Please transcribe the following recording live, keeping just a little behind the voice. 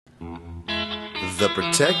The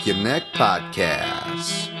Protect Your Neck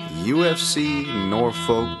Podcast, UFC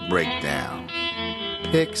Norfolk Breakdown,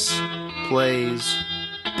 picks, plays,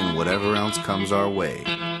 and whatever else comes our way.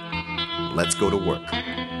 Let's go to work.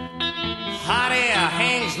 Hot air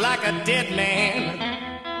hangs like a dead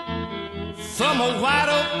man from a white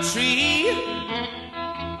oak tree.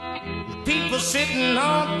 People sitting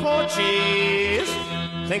on porches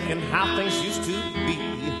thinking how things used to be.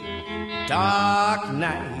 Dark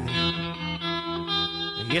night.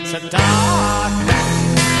 It's a dark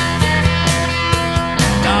night.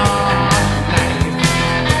 Dark night.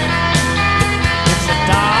 It's a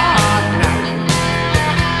dark night.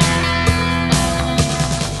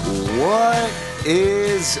 What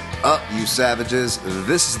is up, you savages?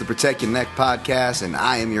 This is the Protect Your Neck Podcast, and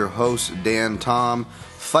I am your host, Dan Tom,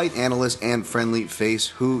 fight analyst and friendly face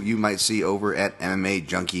who you might see over at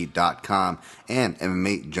MMAJunkie.com and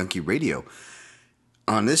MMA Junkie Radio.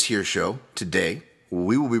 On this here show today,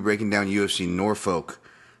 we will be breaking down UFC Norfolk.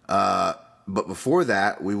 But before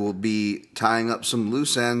that, we will be tying up some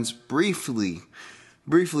loose ends, briefly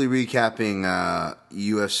recapping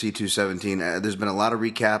UFC 217. There's been a lot of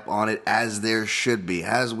recap on it, as there should be,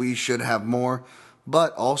 as we should have more,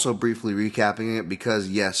 but also briefly recapping it because,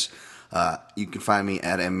 yes, you can find me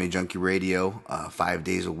at MMA Junkie Radio 5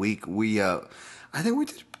 days a week. I think we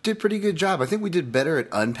did a pretty good job. I think we did better at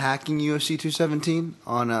unpacking UFC 217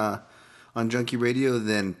 on Junkie Radio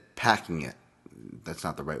than packing it. That's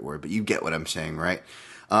not the right word, but you get what I'm saying, right?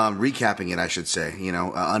 Recapping it, I should say.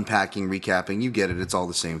 Unpacking, recapping, you get it. It's all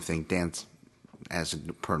the same thing. Dan's, as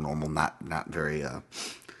per normal, not very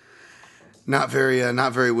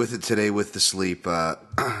with it today with the sleep.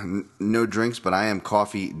 No drinks, but I am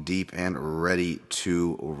coffee deep and ready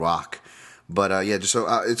to rock. But it's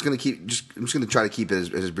I'm just gonna try to keep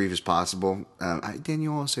it as brief as possible. Dan,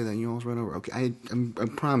 you always say that. You always run over. Okay, I'm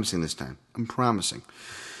promising this time. I'm promising.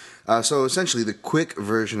 So essentially, the quick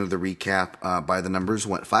version of the recap by the numbers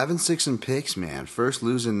went 5 and 6 in picks. Man, first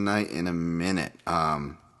losing night in a minute.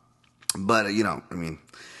 But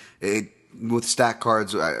with stack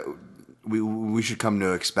cards, we should come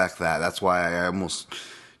to expect that. That's why I almost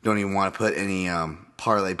don't even want to put any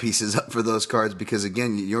parlay pieces up for those cards, because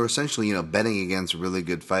again, you're essentially betting against really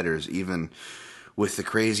good fighters, even with the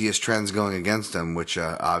craziest trends going against them, which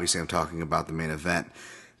obviously I'm talking about the main event.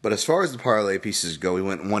 But as far as the parlay pieces go, we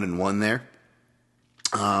went 1-1 there.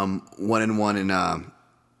 1-1 in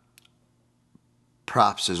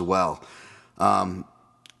props as well. I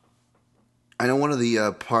know one of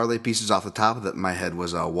the parlay pieces off the top of my head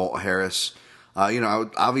was Walt Harris. I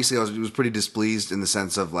was pretty displeased in the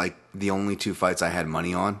sense of, like, the only two fights I had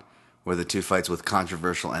money on were the two fights with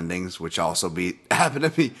controversial endings, which also happened to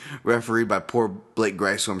be refereed by poor Blake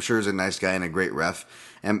Grice, who I'm sure is a nice guy and a great ref.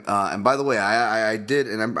 And by the way, I did,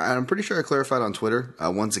 and I'm pretty sure I clarified on Twitter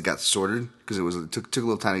once it got sorted, because it took a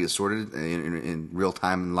little time to get sorted in real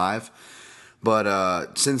time and live.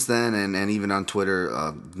 But since then, and even on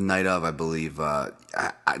Twitter, night of, I believe, I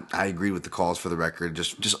agree with the calls for the record.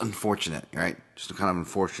 Just unfortunate, right? Just kind of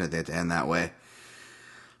unfortunate they had to end that way.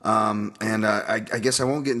 I guess I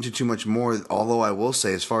won't get into too much more, although I will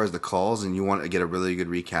say, as far as the calls, and you want to get a really good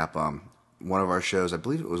recap, one of our shows, I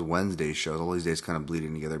believe it was Wednesday's shows, all these days kind of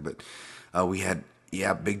bleeding together, but we had,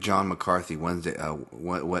 Big John McCarthy, Wednesday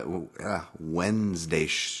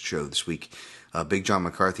show this week. Big John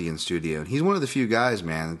McCarthy in studio, and he's one of the few guys,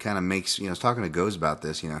 man, that kind of makes, I was talking to Goes about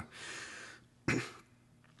this,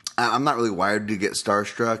 I'm not really wired to get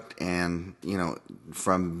starstruck, and,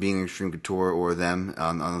 from being Extreme Couture or them,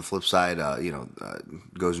 on the flip side,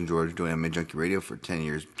 Goes and George doing MMA Junkie Radio for 10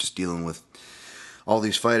 years, just dealing with all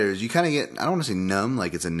these fighters, you kind of get, I don't want to say numb,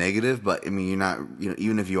 like it's a negative, but, you're not,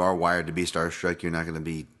 even if you are wired to be starstruck, you're not going to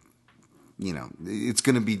be, it's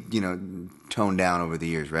going to be, toned down over the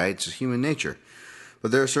years, right? It's just human nature.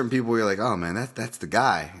 But there are certain people where you're like, oh man, that's the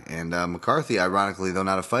guy. And McCarthy, ironically, though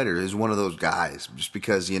not a fighter, is one of those guys, just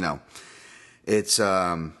because, it's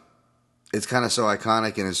kind of so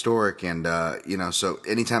iconic and historic, and, so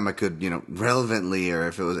anytime I could, relevantly, or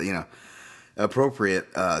if it was,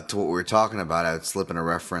 appropriate to what we were talking about, I would slip in a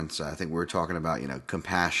reference. I think we were talking about,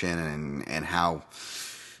 compassion and how,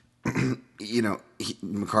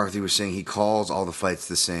 McCarthy was saying he calls all the fights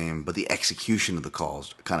the same, but the execution of the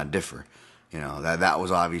calls kind of differ. That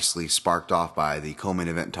was obviously sparked off by the co-main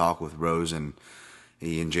event talk with Rose and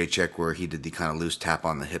Jacek, where he did the kind of loose tap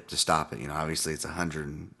on the hip to stop it. Obviously it's a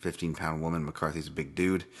 115-pound woman. McCarthy's a big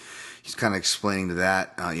dude. He's kind of explaining to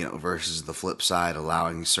that, versus the flip side,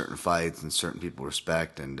 allowing certain fights and certain people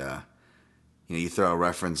respect. And, you throw a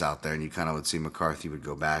reference out there and you kind of would see McCarthy would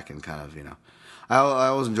go back and kind of, I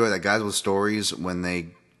always enjoy that. Guys with stories, when they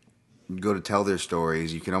go to tell their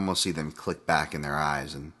stories, you can almost see them click back in their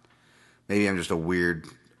eyes. And maybe I'm just a weird,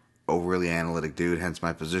 overly analytic dude, hence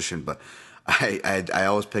my position. But I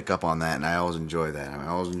always pick up on that, and I always enjoy that. I mean, I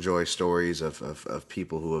always enjoy stories of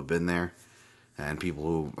people who have been there and people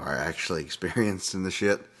who are actually experienced in the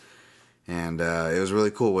shit. And it was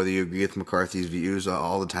really cool. Whether you agree with McCarthy's views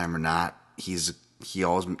all the time or not, he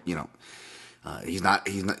always, he's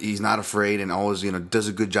not afraid, and always, does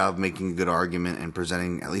a good job of making a good argument and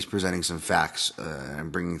presenting some facts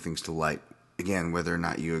and bringing things to light. Again, whether or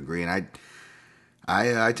not you agree, and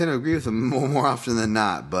I tend to agree with him more often than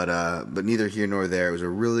not, but neither here nor there. It was a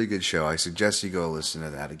really good show. I suggest you go listen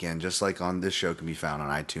to that. Again, just like on this show can be found on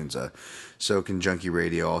iTunes, so can Junkie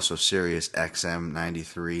Radio, also Sirius XM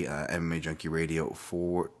 93, MMA Junkie Radio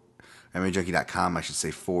MMAJunkie.com, I should say,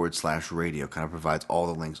 /radio, kind of provides all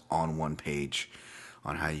the links on one page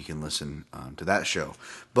on how you can listen to that show.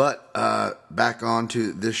 But back on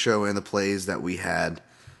to this show and the plays that we had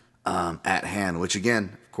at hand, which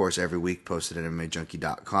again, of course, every week posted at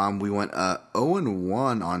MMAJunkie.com. We went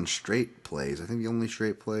 0-1 on straight plays. I think the only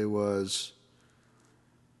straight play was...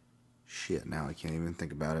 Shit, now I can't even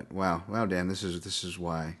think about it. Wow, Dan, this is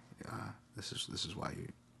why this is why you...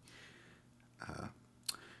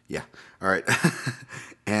 Yeah, all right.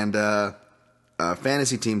 And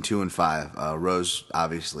fantasy team 2-5. Rose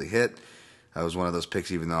obviously hit. That was one of those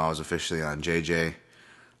picks, even though I was officially on JJ.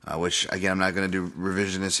 Which, again, I'm not going to do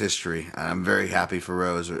revisionist history. I'm very happy for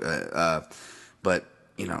Rose. But,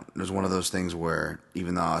 it was one of those things where,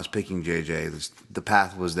 even though I was picking JJ, the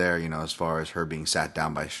path was there, as far as her being sat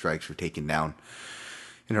down by strikes for taking down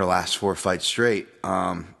in her last 4 fights straight.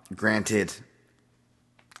 Granted,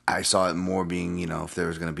 I saw it more being, if there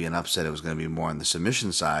was going to be an upset, it was going to be more on the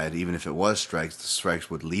submission side. Even if it was strikes, the strikes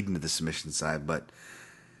would lead into the submission side. But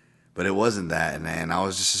it wasn't that, and I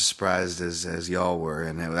was just as surprised as y'all were,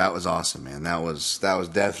 and that was awesome, man. That was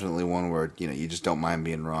definitely one where you just don't mind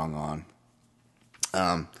being wrong on.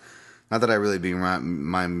 Not that I really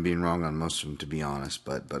mind being wrong on most of them, to be honest,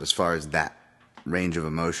 but as far as that range of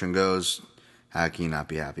emotion goes, how can you not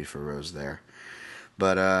be happy for Rose there?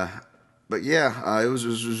 But yeah, it was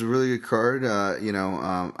a really good card.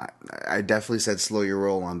 I definitely said slow your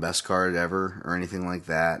roll on best card ever or anything like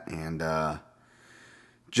that, and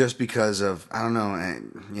just because of, I don't know, I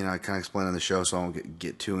kind of explained on the show, so I won't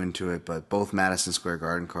get too into it, but both Madison Square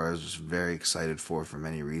Garden cards I was very excited for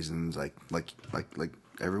many reasons, like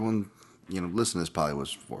everyone, listening to this probably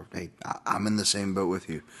was for. Hey, I'm in the same boat with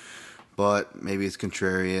you, but maybe it's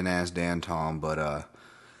contrarian as Dan Tom,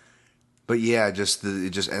 but yeah, it just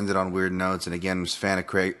ended on weird notes. And again, I was fan of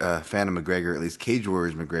McGregor, at least Cage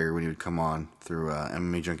Warriors McGregor, when he would come on through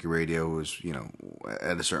MMA Junkie Radio, who was,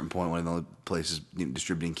 at a certain point, one of the only places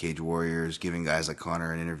distributing Cage Warriors, giving guys like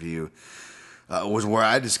Conor an interview, was where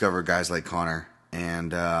I discovered guys like Conor,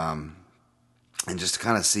 and just to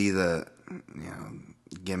kind of see the,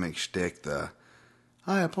 gimmick shtick,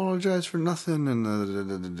 I apologize for nothing,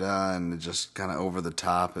 and just kind of over the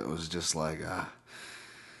top. It was just like,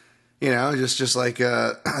 just like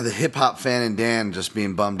the hip-hop fan in Dan just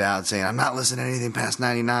being bummed out saying, I'm not listening to anything past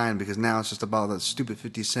 99 because now it's just about that stupid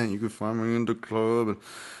 50 Cent. You could find me in the club. And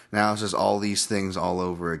now it's just all these things all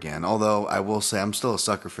over again. Although I will say I'm still a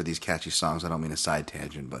sucker for these catchy songs. I don't mean a side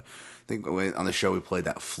tangent, but I think on the show we played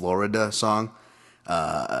that Florida song.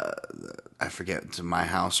 I forget, to My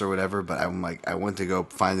House or whatever, but I went to go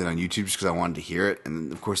find it on YouTube just because I wanted to hear it. And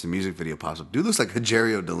then, of course, the music video pops up. Dude looks like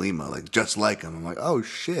Rogerio de Lima, just like him. I'm like, oh,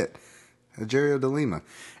 shit. Rogerio de Lima.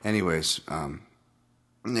 Anyways,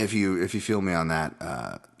 if you feel me on that,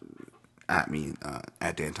 at me,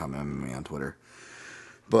 at Dan Tom MMA on Twitter.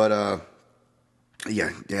 But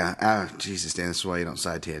yeah. Jesus, Dan, this is why you don't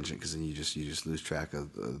side tangent, because then you just lose track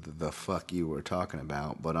of the fuck you were talking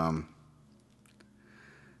about. But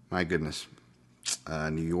my goodness,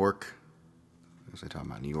 New York. What was I talking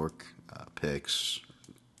about? New York picks,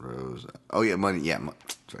 Rose. Oh yeah, money. Yeah,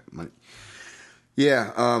 sorry, money.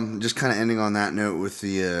 Yeah, just kind of ending on that note with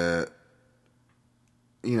the,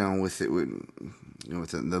 with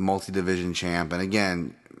the multi-division champ, and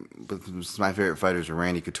again, my favorite fighters are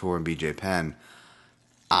Randy Couture and BJ Penn.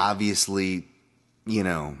 Obviously, I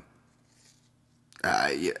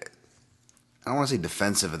don't want to say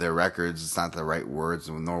defensive of their records. It's not the right words,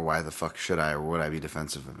 nor why the fuck should I or would I be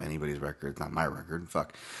defensive of anybody's record. It's not my record.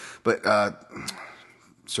 Fuck. But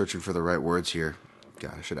searching for the right words here.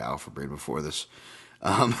 God, I should have alpha brain before this.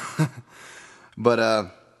 But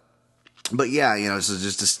yeah, so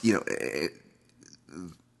just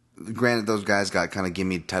granted, those guys got kind of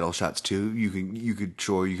gimme title shots too. You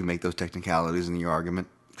can make those technicalities in your argument.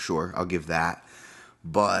 Sure, I'll give that.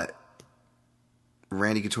 But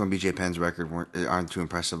Randy Couture and BJ Penn's record aren't too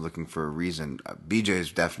impressive looking for a reason. BJ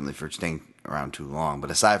is definitely for staying around too long, but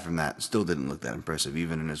aside from that, still didn't look that impressive,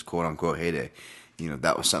 even in his quote-unquote heyday.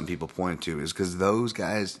 That was something people pointed to, is because those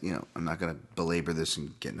guys, I'm not going to belabor this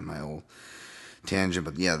and get into my old tangent,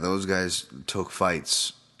 but yeah, those guys took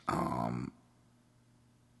fights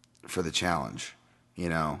for the challenge,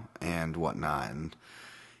 and whatnot, and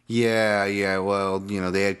yeah, well,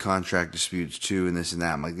 they had contract disputes too, and this and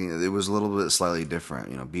that. I'm like, it was a little bit slightly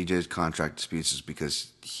different. BJ's contract disputes is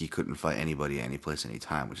because he couldn't fight anybody, any place, any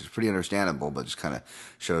time, which is pretty understandable, but just kind of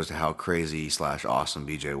shows how crazy / awesome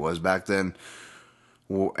BJ was back then.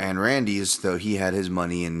 And Randy's, though he had his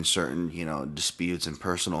money in certain, disputes and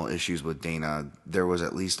personal issues with Dana, there was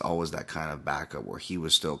at least always that kind of backup where he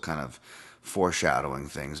was still kind of foreshadowing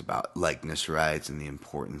things about likeness rights and the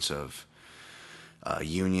importance of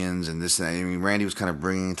unions and this and that. I mean, Randy was kind of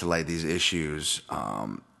bringing to light these issues,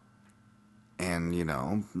 and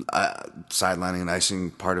sidelining and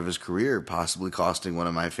icing part of his career, possibly costing one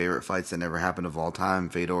of my favorite fights that never happened of all time,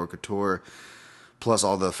 Fedor Couture, plus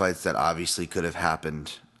all the fights that obviously could have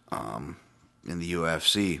happened in the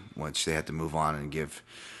UFC, which they had to move on and give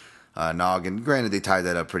Nog. And granted, they tied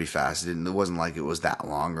that up pretty fast. It wasn't like it was that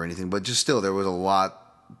long or anything, but just still, there was a lot,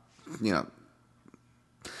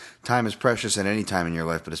 time is precious at any time in your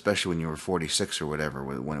life, but especially when you were 46 or whatever,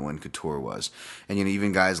 when Couture was. And,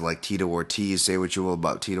 even guys like Tito Ortiz, say what you will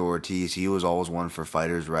about Tito Ortiz, he was always one for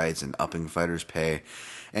fighters' rights and upping fighters' pay.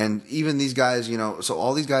 And even these guys, so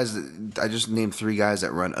all these guys, I just named 3 guys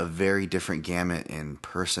that run a very different gamut in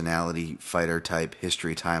personality, fighter type,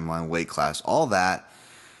 history, timeline, weight class, all that.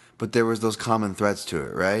 But there was those common threads to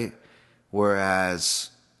it, right?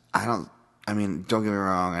 Whereas, don't get me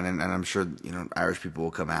wrong, and I'm sure, Irish people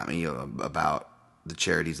will come at me about the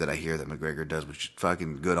charities that I hear that McGregor does, which is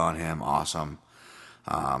fucking good on him, awesome.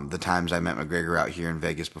 The times I met McGregor out here in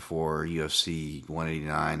Vegas before UFC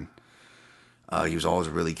 189, he was always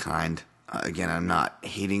really kind. Again, I'm not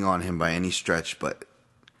hating on him by any stretch, but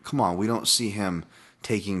come on, we don't see him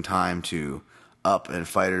taking time to up and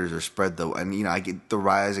fighters or spread the, and I get the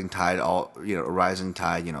rising tide,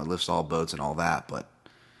 lifts all boats and all that, but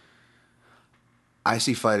I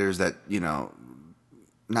see fighters that,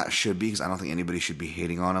 not should be, because I don't think anybody should be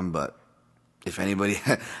hating on him, but if anybody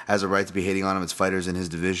has a right to be hating on him, it's fighters in his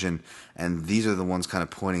division, and these are the ones kind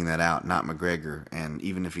of pointing that out, not McGregor. And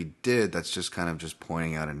even if he did, that's just kind of just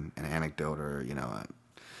pointing out an anecdote or,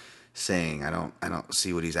 saying I don't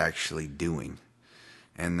see what he's actually doing.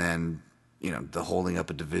 And then, the holding up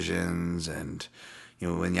of divisions, and,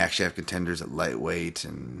 when you actually have contenders at lightweight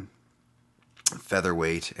and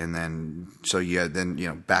featherweight, and then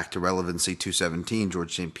back to relevancy, 217,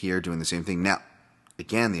 George St. Pierre doing the same thing. Now,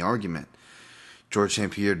 again, the argument, George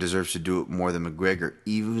St. Pierre deserves to do it more than McGregor.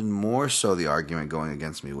 Even more so, the argument going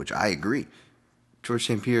against me, which I agree, George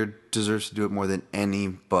St. Pierre deserves to do it more than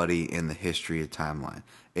anybody in the history of timeline.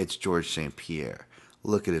 It's George St. Pierre.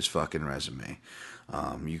 Look at his fucking resume.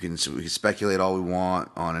 We can speculate all we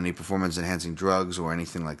want on any performance-enhancing drugs or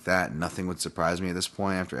anything like that. Nothing would surprise me at this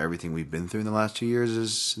point after everything we've been through in the last 2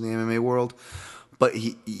 years in the MMA world. But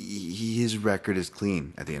his record is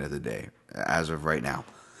clean at the end of the day, as of right now.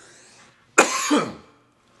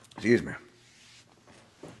 Excuse me.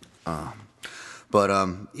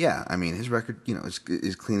 His record,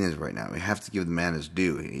 is clean as right now. We have to give the man his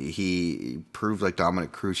due. He proved like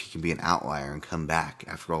Dominic Cruz he can be an outlier and come back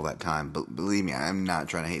after all that time. But believe me, I'm not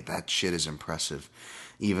trying to hate. That shit is impressive.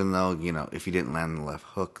 Even though, if he didn't land the left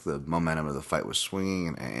hook, the momentum of the fight was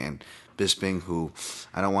swinging. And Bisping, who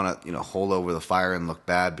I don't want to, hold over the fire and look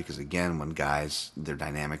bad, because, again, when guys, their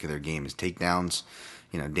dynamic of their game is takedowns,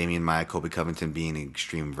 Damian Maia, Colby Covington being an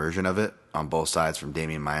extreme version of it on both sides, from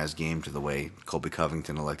Damian Maia's game to the way Colby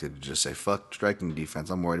Covington elected to just say, fuck striking defense,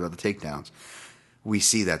 I'm worried about the takedowns. We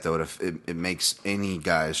see that, though. It makes any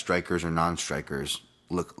guys, strikers or non-strikers,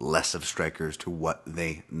 look less of strikers to what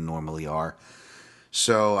they normally are.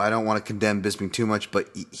 So I don't want to condemn Bisping too much, but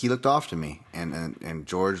he looked off to me, and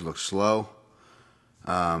George looked slow.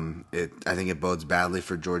 I think it bodes badly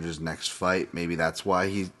for George's next fight. Maybe that's why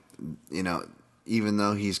he, even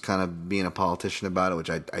though he's kind of being a politician about it, which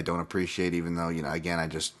I don't appreciate, even though, again, I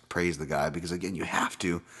just praise the guy because, again, you have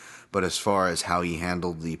to. But as far as how he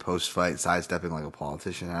handled the post-fight, sidestepping like a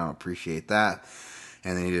politician, I don't appreciate that.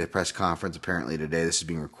 And then he did a press conference apparently today. This is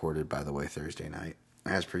being recorded, by the way, Thursday night,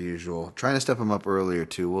 as per usual. Trying to step him up earlier,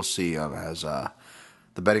 too. We'll see as the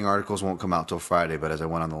betting articles won't come out till Friday, but as I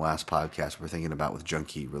went on the last podcast, we're thinking about with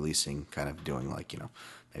Junkie releasing, kind of doing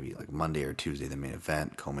maybe like Monday or Tuesday, the main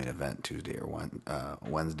event, co-main event, Tuesday or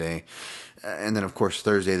Wednesday. And then, of course,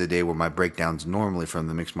 Thursday, the day where my breakdowns normally from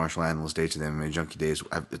the Mixed Martial Analyst Day to the MMA Junkie Days,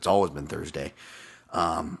 it's always been Thursday.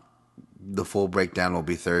 The full breakdown will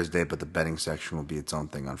be Thursday, but the betting section will be its own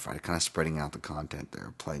thing on Friday, kind of spreading out the content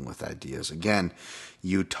there, playing with ideas. Again,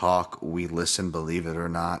 you talk, we listen, believe it or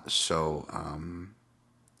not. So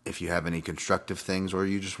if you have any constructive things or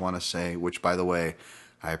you just want to say, which, by the way,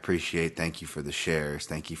 I appreciate, thank you for the shares,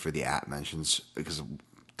 thank you for the @ mentions, because it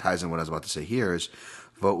ties in what I was about to say here is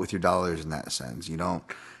vote with your dollars in that sense. You don't,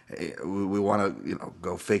 we want to,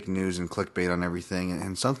 go fake news and clickbait on everything,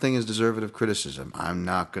 and something is deserving of criticism. I'm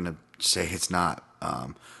not going to say it's not,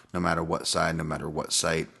 no matter what side, no matter what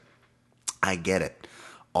site. I get it.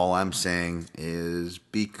 All I'm saying is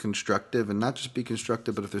be constructive, and not just be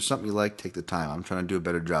constructive, but if there's something you like, take the time. I'm trying to do a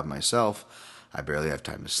better job myself. I barely have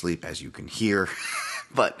time to sleep, as you can hear,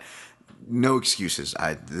 but no excuses.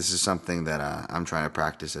 This is something that I'm trying to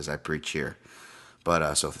practice as I preach here.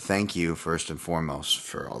 But so thank you first and foremost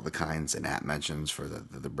for all the kinds and @ mentions, for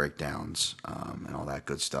the breakdowns and all that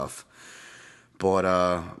good stuff. But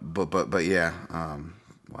yeah.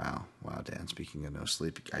 Wow, Dan. Speaking of no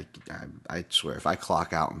sleep, I swear, if I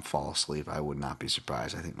clock out and fall asleep, I would not be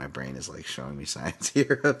surprised. I think my brain is like showing me signs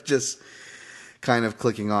here of just kind of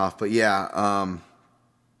clicking off. But yeah,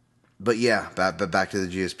 back to the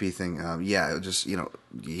GSP thing. Yeah, just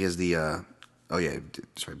he has the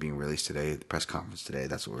being released today, the press conference today.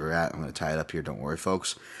 That's where we're at. I'm going to tie it up here. Don't worry,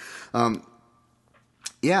 folks. I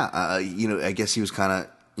guess he was kind of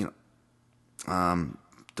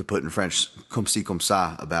to put in French, comme ci comme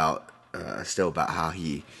ça, about how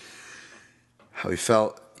he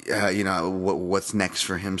felt. What's next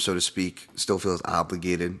for him, so to speak. Still feels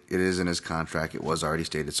obligated. It is in his contract. It was already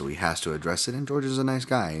stated, so he has to address it. And George is a nice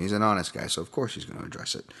guy, and he's an honest guy, so of course he's going to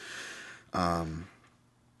address it.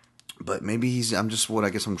 But maybe what I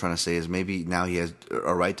guess I'm trying to say is maybe now he has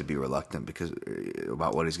a right to be reluctant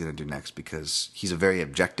about what he's going to do next, because he's a very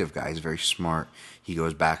objective guy. He's very smart. He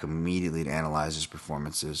goes back immediately to analyze his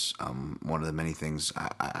performances. One of the many things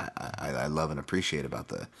I love and appreciate about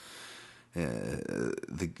the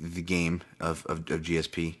game of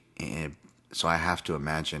GSP. And so I have to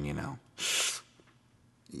imagine,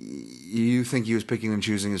 you think he was picking and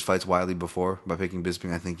choosing his fights widely before by picking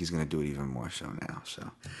Bisping? I think he's going to do it even more so now. So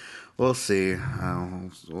we'll see.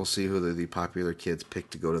 We'll see who the popular kids pick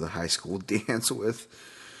to go to the high school dance with.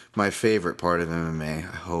 My favorite part of MMA.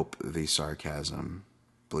 I hope the sarcasm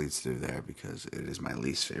bleeds through there, because it is my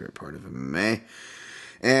least favorite part of MMA.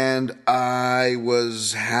 And I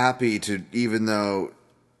was happy to, even though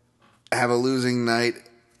I have a losing night,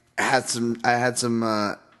 I had some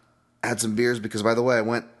beers, because, by the way,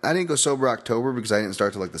 I didn't go sober October because I didn't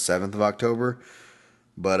start till like the 7th of October.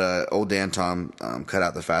 But old Dan Tom cut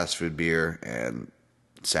out the fast food beer, and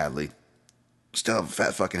sadly, still have a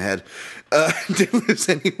fat fucking head. Didn't lose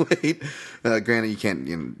any weight. Granted, you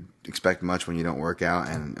can't expect much when you don't work out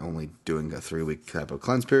and only doing a 3-week type of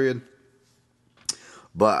cleanse period.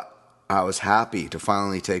 But I was happy to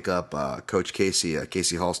finally take up Coach Casey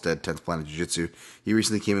Halstead, 10th Planet Jiu-Jitsu. He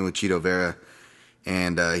recently came in with Cheeto Vera,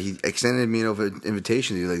 and he extended me an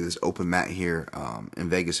invitation to do like this open mat here in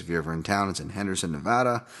Vegas if you're ever in town. It's in Henderson,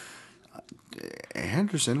 Nevada.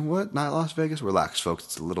 Henderson, what? Not Las Vegas? Relax, folks.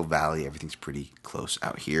 It's a little valley. Everything's pretty close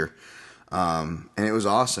out here. And it was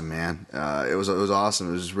awesome, man. It was awesome.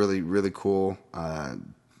 It was really, really cool. A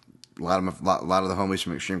lot of the homies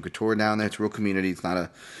from Extreme Couture down there. It's a real community. It's not a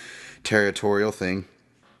territorial thing.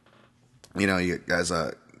 You guys,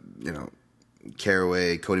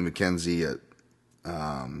 Caraway, Cody McKenzie,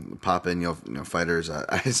 Poppin, fighters.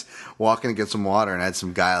 I was walking to get some water, and I had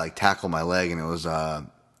some guy like tackle my leg, and it was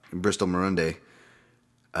Bristol Marunde,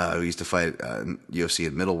 who used to fight UFC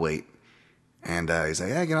at middleweight. And he's like,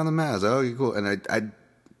 "Yeah, get on the mat." I was like, "Oh, you're cool." And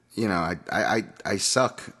I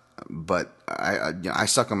suck, but I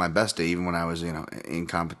suck on my best day, even when I was in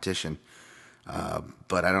competition.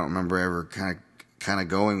 But I don't remember ever kind of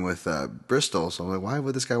going with Bristol. So I'm like, why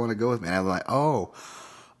would this guy want to go with me? And I'm like, oh,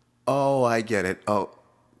 I get it. Oh,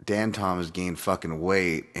 Dan Tom has gained fucking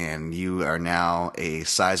weight, and you are now a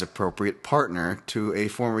size appropriate partner to a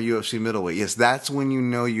former UFC middleweight. Yes, that's when you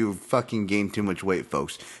know you've fucking gained too much weight,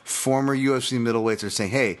 folks. Former UFC middleweights are saying,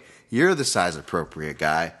 "Hey, you're the size appropriate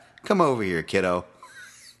guy. Come over here, kiddo."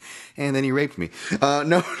 And then he raped me. No,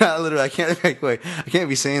 not literally. I can't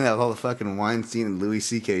be saying that with all the fucking Weinstein and Louis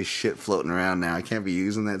C.K. shit floating around now. I can't be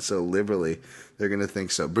using that so liberally. They're gonna think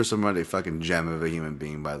so. Bristol Monday, fucking gem of a human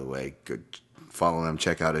being, by the way. Good. Follow him.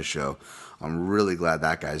 Check out his show. I'm really glad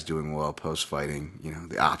that guy's doing well post fighting.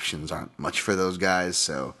 The options aren't much for those guys.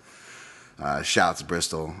 So, Shouts to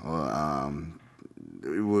Bristol.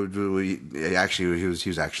 Actually, he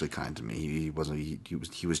was actually kind to me. He wasn't.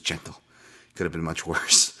 He was gentle. Could have been much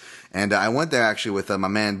worse. And I went there actually with my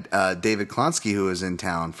man David Klonsky, who is in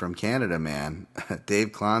town from Canada. Man,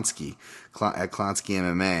 Dave Klonsky at Klonsky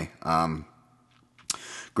MMA.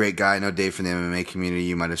 Great guy. I know Dave from the MMA community.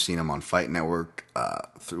 You might have seen him on Fight Network.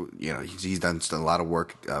 He's done a lot of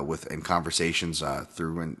work in conversations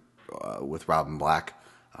with Robin Black,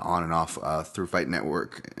 on and off through Fight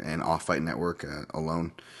Network and off Fight Network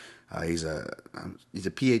alone. He's a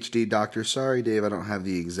PhD doctor. Sorry, Dave, I don't have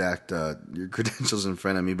the exact your credentials in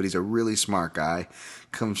front of me, but he's a really smart guy.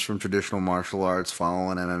 Comes from traditional martial arts,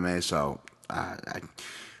 following MMA, so a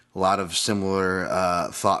lot of similar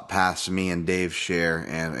thought paths me and Dave share,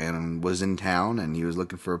 and was in town, and he was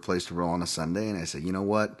looking for a place to roll on a Sunday, and I said, you know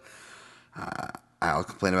what? I'll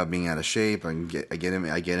complain about being out of shape. I get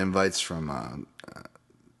invites from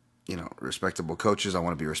respectable coaches. I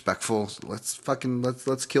want to be respectful. So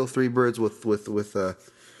let's kill three birds with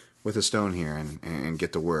a stone here and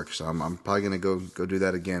get to work. So I'm probably gonna go do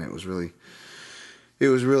that again. It was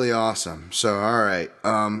really awesome. So all right,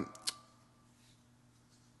 I'm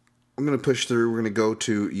gonna push through. We're gonna go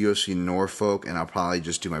to UFC Norfolk, and I'll probably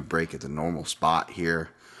just do my break at the normal spot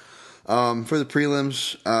here. For the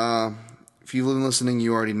prelims, if you've been listening,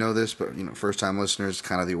 you already know this, but first time listeners,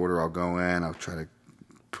 kind of the order I'll go in. I'll try to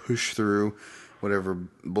push through whatever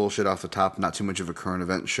bullshit off the top. Not too much of a current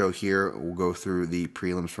event show here. We'll go through the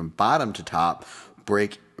prelims from bottom to top,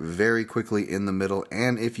 break very quickly in the middle,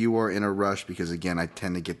 and if you are in a rush, because again, I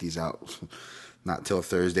tend to get these out not till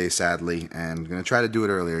Thursday, sadly, and I'm going to try to do it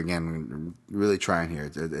earlier. Again, really trying here.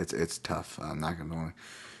 It's tough. I'm not going to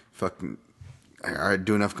fucking... I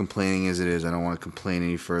do enough complaining as it is. I don't want to complain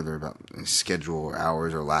any further about schedule or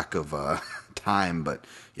hours or lack of time, but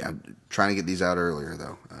yeah, I'm trying to get these out earlier,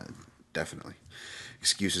 though. Definitely.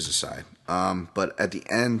 Excuses aside. But at the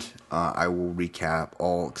end, I will recap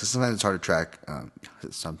all, because sometimes it's hard to track.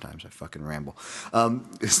 Sometimes I fucking ramble.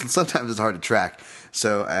 Sometimes it's hard to track.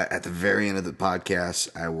 So at the very end of the podcast,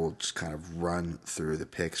 I will just kind of run through the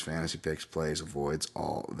picks, fantasy picks, plays, avoids,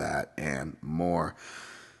 all that and more.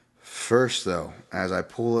 First, though, as I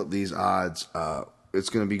pull up these odds, it's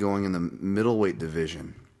going to be going in the middleweight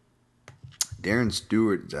division. Darren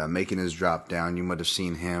Stewart making his drop down. You might have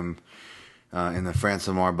seen him in the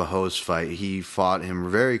Francimar Bahos fight. He fought him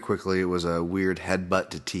very quickly. It was a weird headbutt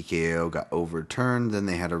to TKO, got overturned. Then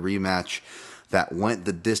they had a rematch that went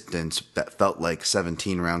the distance, that felt like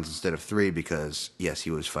 17 rounds instead of 3, because, yes,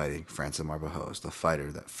 he was fighting Francimar Bahos, the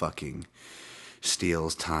fighter that fucking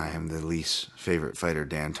steals time, the least favorite fighter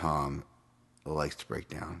Dan Tom likes to break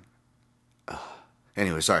down.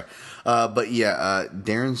 Anyway, sorry. But yeah,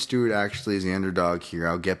 Darren Stewart actually is the underdog here.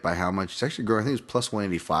 I'll get by how much. It's actually growing. I think it was plus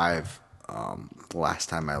 185 last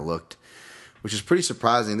time I looked, which is pretty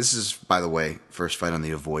surprising. This is, by the way, first fight on the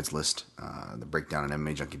avoids list. The breakdown on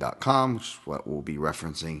MMAJunkie.com, which is what we'll be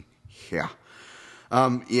referencing here.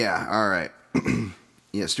 Yeah, all right.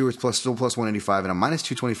 Yeah, Stewart's still plus 185 and a minus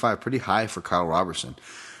 225, pretty high for Kyle Robertson.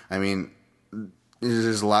 I mean,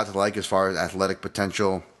 there's a lot to like as far as athletic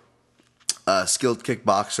potential. Skilled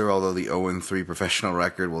kickboxer, although the 0-3 professional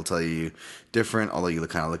record will tell you different, although you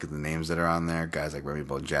kind of look at the names that are on there, guys like Remy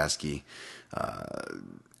Bonjasky,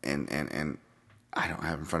 and I don't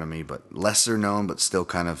have in front of me, but lesser known, but still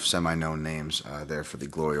kind of semi-known names there for the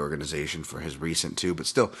Glory organization for his recent two, but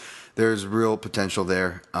still, there's real potential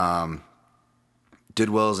there. Did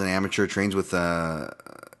well as an amateur, trains with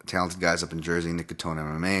talented guys up in Jersey, Nick Catone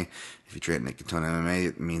MMA. If you train at Nick Catone MMA,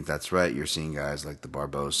 it means that's right. You're seeing guys like the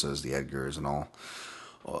Barbosas, the Edgars, and all,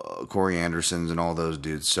 Corey Andersons, and all those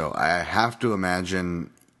dudes. So I have to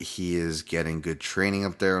imagine he is getting good training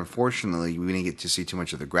up there. Unfortunately, we didn't get to see too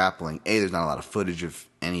much of the grappling. A, there's not a lot of footage of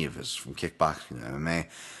any of his from kickboxing to MMA.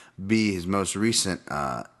 B, his most recent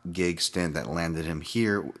gig stint that landed him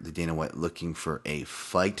here, the Dana White looking for a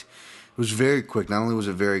fight. It was very quick. Not only was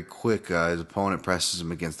it very quick, his opponent presses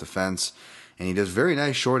him against the fence, and he does very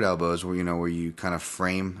nice short elbows where you kind of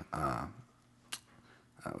frame. I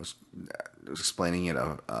was explaining it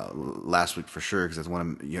last week for sure, because that's one of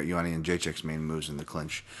Ioanni and Jacek's main moves in the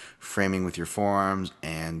clinch. Framing with your forearms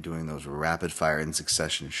and doing those rapid fire in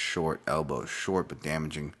succession short elbows. Short but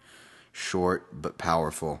damaging. Short but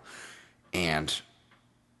powerful. And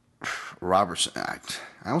Robertson, I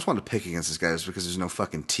almost want to pick against this guy just because there's no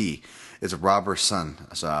fucking T. It's Robertson.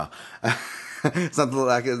 So it's not the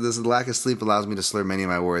lack of sleep allows me to slur many of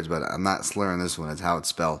my words, but I'm not slurring this one. It's how it's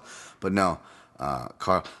spelled. But no,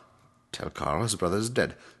 tell Carl his brother is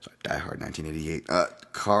dead. Sorry, Die Hard 1988.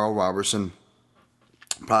 Carl Robertson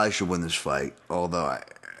probably should win this fight, although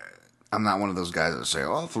I'm not one of those guys that say,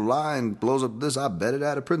 oh, if a line blows up this, I bet it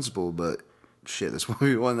out of principle. But shit, this will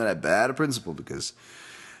be one that I bet out of principle because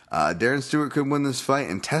Darren Stewart could win this fight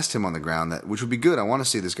and test him on the ground, which would be good. I want to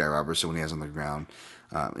see this guy Robertson when he has on the ground.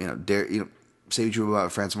 Say what you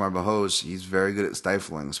about Francois Barbehoz, he's very good at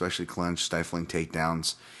stifling, especially clinch, stifling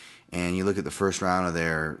takedowns. And you look at the first round of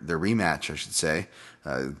their rematch, I should say,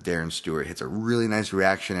 Darren Stewart hits a really nice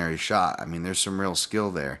reactionary shot. I mean, there's some real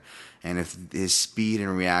skill there. And if his speed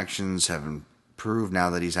and reactions have improved now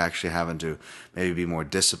that he's actually having to maybe be more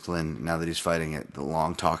disciplined, now that he's fighting it, he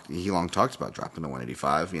long talked about dropping to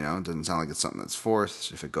 185. It doesn't sound like it's something that's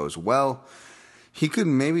forced. If it goes well, he could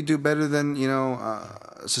maybe do better than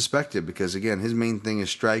suspected, because again, his main thing is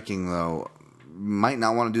striking. Though, might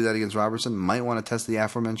not want to do that against Robertson. Might want to test the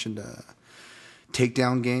aforementioned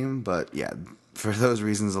takedown game. But yeah, for those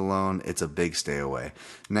reasons alone, it's a big stay away.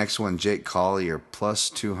 Next one, Jake Collier plus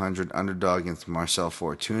 200 underdog against Marcel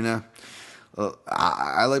Fortuna.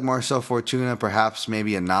 I like Marcel Fortuna, perhaps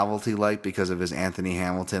maybe a novelty like because of his Anthony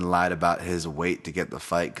Hamilton lied about his weight to get the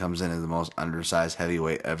fight, comes in as the most undersized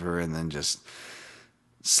heavyweight ever, and then just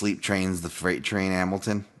sleep trains the freight train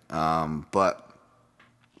Hamilton. But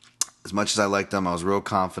as much as I liked him, I was real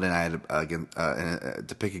confident I had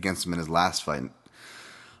to pick against him in his last fight.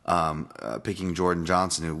 Picking Jordan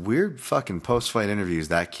Johnson, who weird fucking post-fight interviews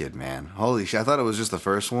that kid, man. Holy shit! I thought it was just the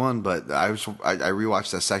first one, but I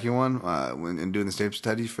rewatched the second one when doing the tape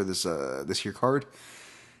study for this here card.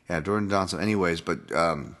 Yeah, Jordan Johnson. Anyways, but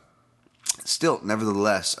still,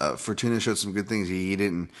 nevertheless, Fortuna showed some good things. He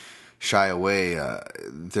didn't shy away.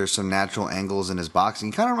 There's some natural angles in his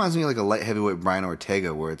boxing. He kind of reminds me of like a light heavyweight Brian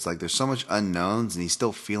Ortega, where it's like there's so much unknowns and he's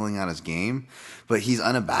still feeling out his game, but he's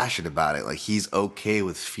unabashed about it. Like he's okay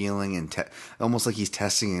with feeling and almost like he's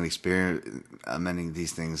testing and experimenting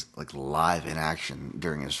these things like live in action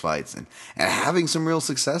during his fights and having some real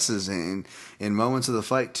successes in moments of the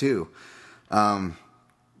fight too.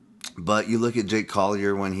 But you look at Jake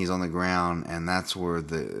Collier when he's on the ground, and that's where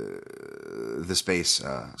the space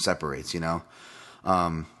separates.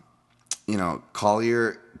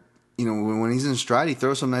 Collier, when he's in stride, he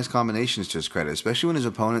throws some nice combinations to his credit, especially when his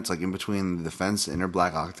opponent's like in between the fence, inner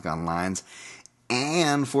black octagon lines.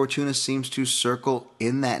 And Fortuna seems to circle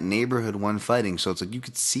in that neighborhood when fighting, so it's like you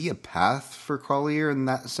could see a path for Collier in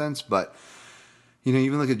that sense, but.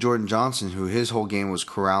 Even look at Jordan Johnson, who his whole game was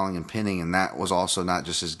corralling and pinning, and that was also not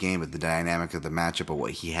just his game, but the dynamic of the matchup of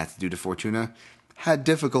what he had to do to Fortuna. Had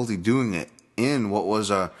difficulty doing it in what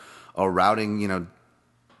was a routing,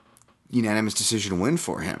 unanimous decision win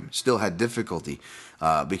for him. Still had difficulty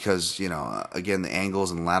because, again, the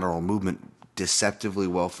angles and lateral movement deceptively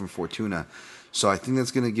well from Fortuna. So I think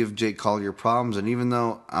that's going to give Jake Collier problems. And even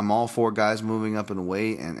though I'm all for guys moving up in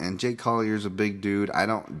weight, and Jake Collier's a big dude, I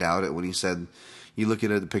don't doubt it when he said... You look at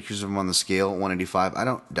the pictures of him on the scale, 185. I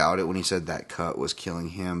don't doubt it when he said that cut was killing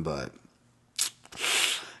him, but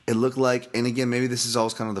it looked like, and again, maybe this is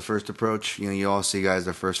always kind of the first approach. You all see guys,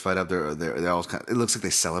 their first fight up, they're always kind of, it looks like they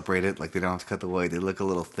celebrate it, like they don't have to cut the weight. They look a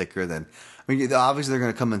little thicker than, obviously they're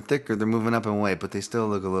going to come in thicker. They're moving up in weight, but they still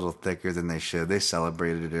look a little thicker than they should. They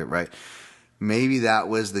celebrated it, right? Maybe that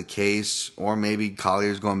was the case, or maybe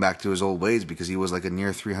Collier's going back to his old ways because he was like a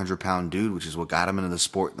near 300-pound dude, which is what got him into the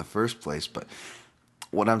sport in the first place. But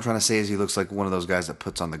what I'm trying to say is he looks like one of those guys that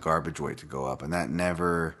puts on the garbage weight to go up, and that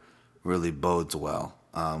never really bodes well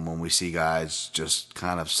when we see guys just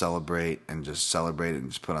kind of celebrate and just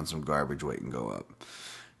put on some garbage weight and go up.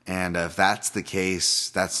 And if that's the case,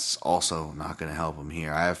 that's also not going to help him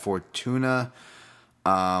here. I have Fortuna.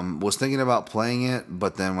 Was thinking about playing it,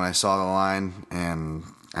 but then when I saw the line, and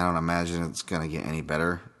I don't imagine it's going to get any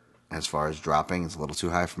better as far as dropping. It's a little too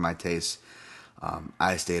high for my taste.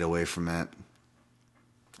 I stayed away from it.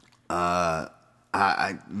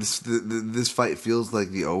 This fight feels like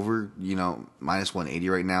the over, minus 180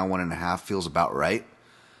 right now, 1.5 feels about right.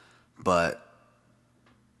 But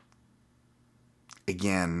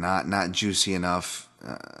again, not juicy enough.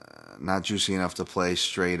 Not juicy enough to play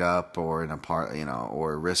straight up or in a part,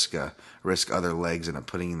 or risk other legs and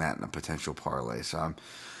putting that in a potential parlay. So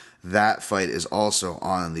that fight is also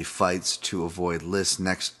on the fights to avoid list.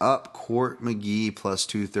 Next up, Court McGee plus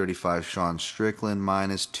 235, Sean Strickland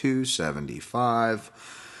minus 275.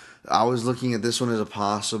 I was looking at this one as a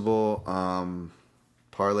possible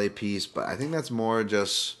parlay piece, but I think that's more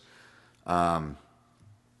just not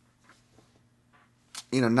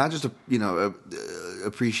just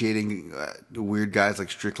appreciating weird guys like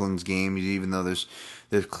Strickland's game, even though there's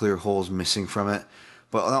clear holes missing from it,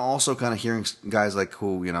 but also kind of hearing guys like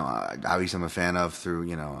who obviously I'm a fan of through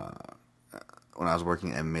when I was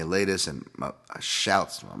working at MMA Latest, and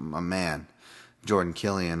shouts, my man Jordan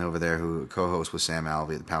Killian over there, who co-hosts with Sam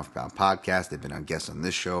Alvey at the Pound for Pound podcast. They've been on guests on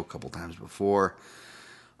this show a couple times before.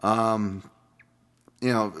 But I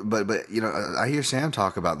hear Sam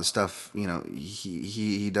talk about the stuff,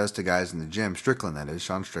 he does to guys in the gym. Strickland, that is,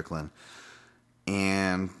 Sean Strickland.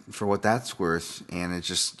 And for what that's worth, and it's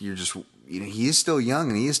just, he is still young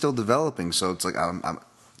and he is still developing. So it's like, I'm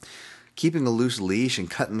keeping a loose leash and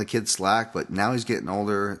cutting the kid slack, but now he's getting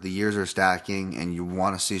older, the years are stacking, and you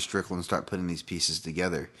want to see Strickland start putting these pieces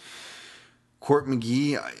together. Court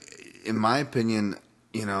McGee, in my opinion,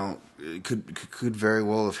 could very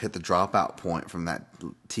well have hit the dropout point from that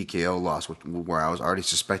TKO loss, where I was already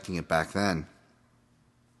suspecting it back then.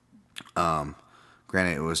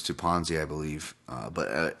 Granted, it was to Ponzi, I believe,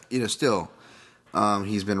 but still,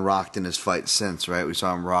 he's been rocked in his fight since, right? We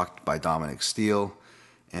saw him rocked by Dominic Steele.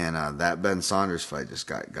 And that Ben Saunders fight just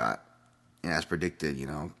got as predicted,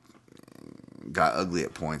 got ugly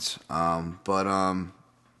at points. But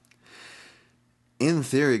in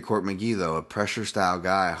theory, Court McGee, though, a pressure-style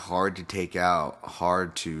guy, hard to take out,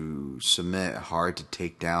 hard to submit, hard to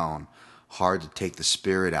take down, hard to take the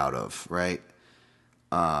spirit out of, right?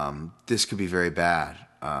 This could be very bad,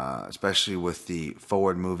 especially with the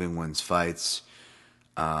forward-moving wins fights.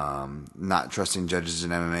 Not trusting judges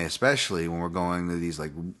in MMA, especially when we're going to these,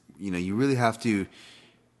 you really have to.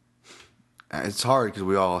 It's hard because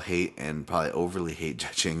we all hate and probably overly hate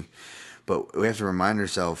judging, but we have to remind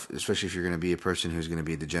ourselves, especially if you're going to be a person who's going to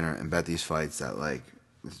be a degenerate and bet these fights, that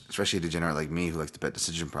especially a degenerate like me who likes to bet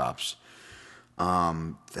decision props,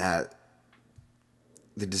 that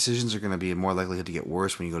the decisions are going to be more likely to get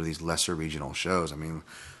worse when you go to these lesser regional shows. I mean,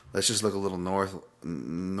 let's just look a little north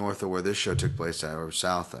of where this show took place, or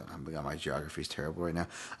south. My geography is terrible right now.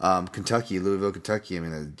 Kentucky, Louisville, Kentucky. I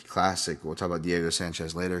mean, the classic. We'll talk about Diego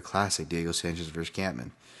Sanchez later. Classic Diego Sanchez versus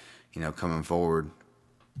Campman. Coming forward,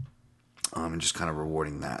 and just kind of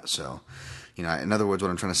rewarding that. So, in other words,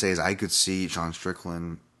 what I'm trying to say is I could see Sean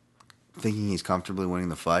Strickland thinking he's comfortably winning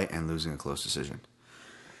the fight and losing a close decision.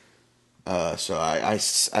 So I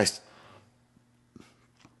stayed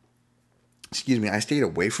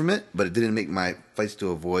away from it, but it didn't make my fights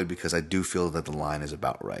to avoid because I do feel that the line is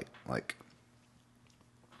about right.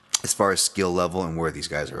 As far as skill level and where these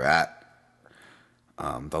guys are at,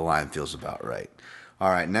 the line feels about right. All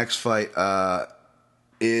right, next fight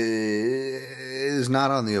is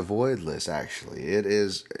not on the avoid list, actually. It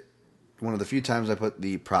is one of the few times I put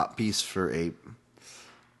the prop piece for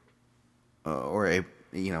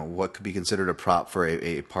what could be considered a prop for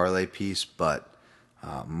a parlay piece, but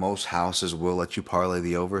most houses will let you parlay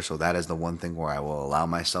the over, so that is the one thing where I will allow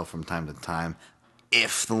myself from time to time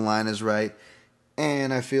if the line is right,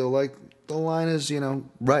 and I feel like the line is,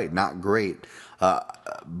 right, not great,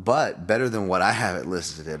 but better than what I have it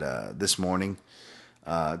listed at this morning.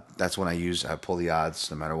 That's when I pull the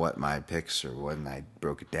odds no matter what my picks or when I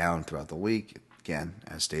broke it down throughout the week. Again,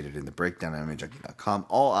 as stated in the breakdown at MMAJunkie.com,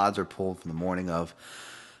 all odds are pulled from the morning of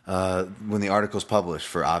when the article's published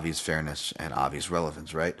for obvious fairness and obvious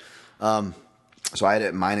relevance, right? So I had it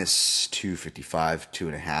at minus 255,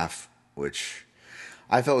 2.5, which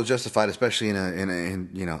I felt was justified, especially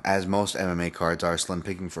in as most MMA cards are, slim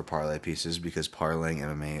picking for parlay pieces, because parlaying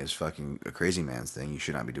MMA is fucking a crazy man's thing. You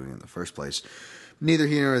should not be doing it in the first place. Neither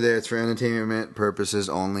here nor there. It's for entertainment purposes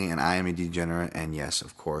only, and I am a degenerate, and yes,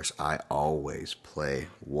 of course, I always play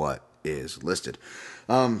what is listed.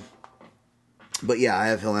 But yeah, I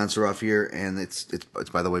have Hill Ansaroff here, and it's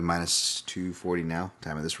by the way minus 240 now,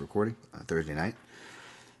 time of this recording, Thursday night.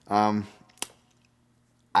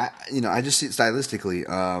 I just see it stylistically.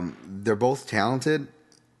 They're both talented.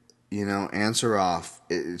 Ansaroff,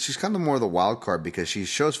 she's kind of more the wild card because she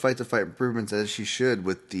shows fight-to-fight improvements as she should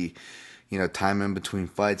with the, time in between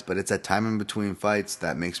fights. But it's that time in between fights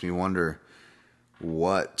that makes me wonder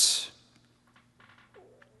where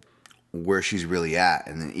she's really at.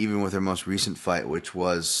 And then even with her most recent fight, which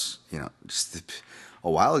was, just a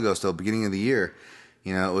while ago still, beginning of the year,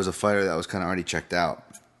 it was a fighter that was kind of already checked out.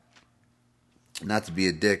 Not to be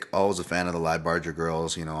a dick, always a fan of the Live Barger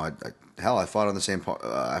girls. I fought on the same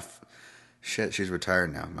shit, she's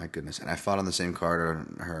retired now, my goodness. And I fought on the same card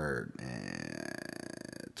on her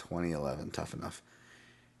 2011, Tough Enough.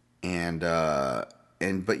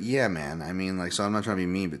 But yeah, man, I mean, so I'm not trying to be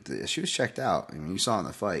mean, but she was checked out. I mean, you saw in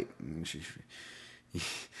the fight. I mean, she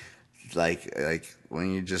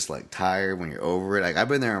when you're just tired, when you're over it. I've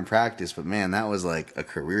been there in practice, but man, that was a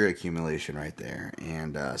career accumulation right there.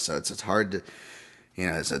 And so it's hard to,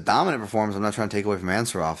 it's a dominant performance. I'm not trying to take away from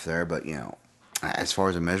Ansaroff there, but as far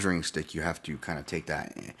as a measuring stick, you have to kind of take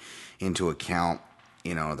that into account.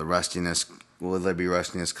 The rustiness. Will there be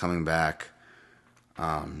rustiness coming back?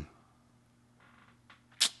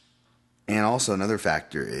 And also another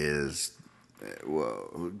factor is,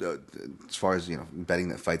 well, as far as betting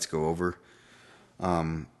that fights go over.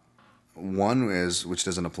 One is, which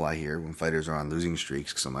doesn't apply here when fighters are on losing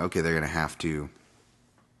streaks, because I'm like, okay, they're going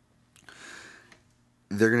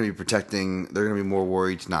to be protecting, they're going to be more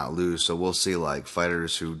worried to not lose. So we'll see like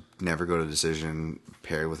fighters who never go to decision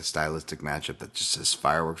paired with a stylistic matchup that just says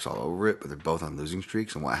fireworks all over it, but they're both on losing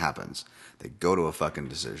streaks. And what happens? They go to a fucking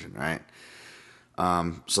decision, right?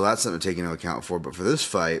 So that's something to take into account for. But for this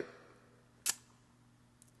fight,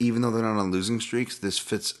 even though they're not on losing streaks, this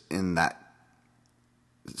fits in that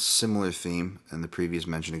similar theme in the previous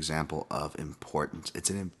mentioned example of importance.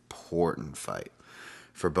 It's an important fight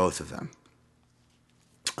for both of them.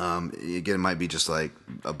 Again, it might be just like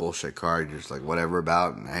a bullshit card. You're just like, whatever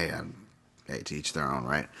about, and hey, to each their own,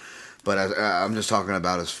 right? But I'm just talking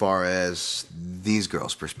about as far as these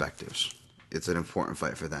girls' perspectives. It's an important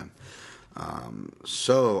fight for them.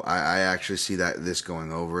 So I actually see that this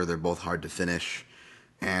going over. They're both hard to finish.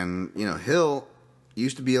 And, Hill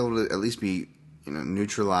used to be able to at least be,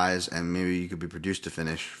 neutralized, and maybe you could be produced to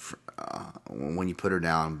finish when you put her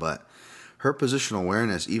down. But her positional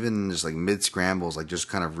awareness, even just like mid scrambles, like just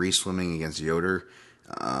kind of re-swimming against Yoder,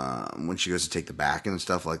 when she goes to take the back and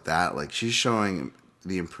stuff like that, like she's showing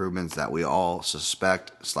the improvements that we all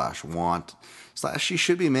suspect / want / she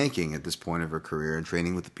should be making at this point of her career and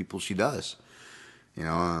training with the people she does.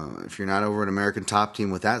 If you're not over an American top team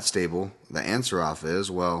with that stable, the answer off is,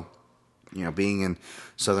 well, being in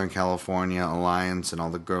Southern California Alliance and all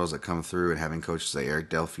the girls that come through and having coaches like Eric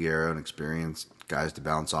Del Fiero and experienced guys to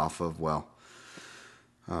bounce off of, well,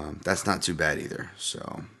 that's not too bad either.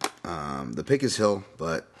 So the pick is Hill,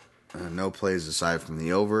 but no plays aside from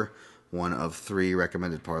the over. One of 3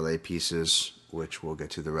 recommended parlay pieces, which we'll get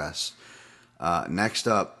to the rest. Next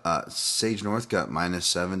up, Sage Northcutt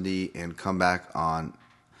 -70 and comeback on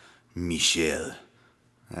Michelle.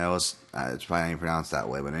 It's probably not even pronounced that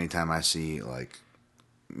way, but anytime I see like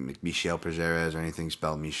Michelle Perez or anything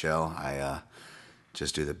spelled Michelle, I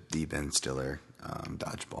just do the Ben Stiller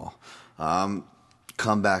dodgeball.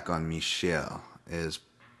 Comeback on Michelle is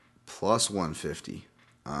 +150.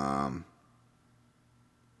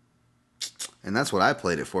 And that's what I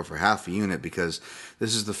played it for half a unit, because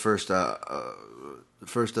this is the first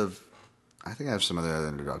of, I think I have some other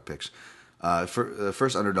underdog picks. The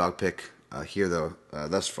first underdog pick here, though,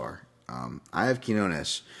 thus far. I have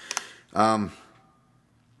Quinones. Not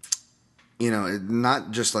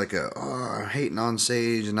just like I'm hating on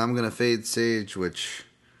Sage and I'm going to fade Sage, which,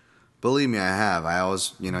 believe me, I have. I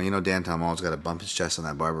always, Dan Tom always got to bump his chest on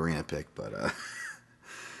that Barbarina pick,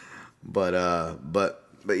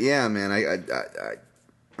 but yeah, man,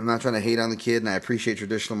 I'm not trying to hate on the kid, and I appreciate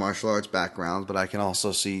traditional martial arts backgrounds, but I can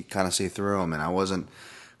also see through him, and I wasn't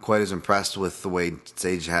quite as impressed with the way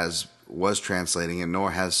Sage was translating it,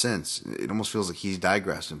 nor has since. It almost feels like he's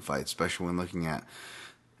digressed in fights, especially when looking at,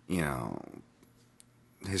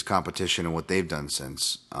 his competition and what they've done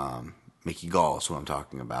since. Mickey Gall is who I'm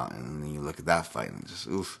talking about, and then you look at that fight, and it just,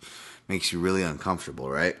 makes you really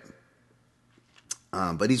uncomfortable, right?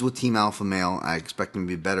 But he's with Team Alpha Male. I expect him to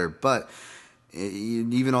be better. But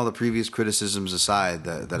even all the previous criticisms aside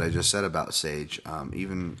that I just said about Sage,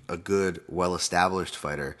 even a good, well-established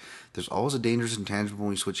fighter, there's always a dangerous intangible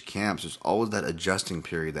when you switch camps. There's always that adjusting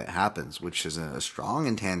period that happens, which is a strong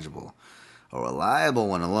intangible, a reliable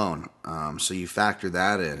one alone. So you factor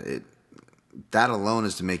that in. That alone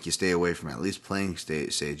is to make you stay away from at least playing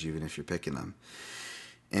Sage, even if you're picking them.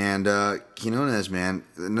 And Quinones, man,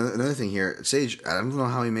 another thing here, Sage, I don't know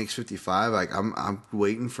how he makes 55. Like I'm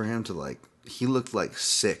waiting for him to he looked like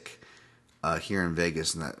sick here in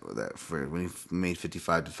Vegas, and that for when he made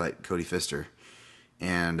 55 to fight Cody Pfister.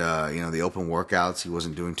 And the open workouts, he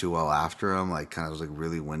wasn't doing too well after him, kind of was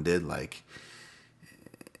really winded,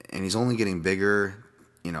 and he's only getting bigger,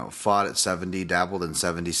 fought at 70, dabbled in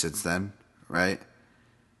 70 since then, right?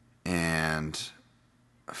 And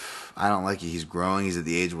I don't like it. He's growing. He's at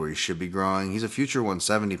the age where he should be growing. He's a future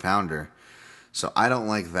 170-pounder. So I don't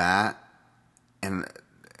like that. And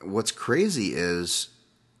what's crazy is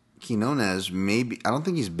Quinones, maybe, I don't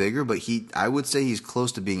think he's bigger, but I would say he's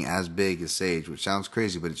close to being as big as Sage, which sounds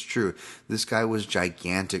crazy, but it's true. This guy was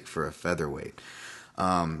gigantic for a featherweight.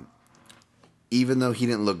 Even though he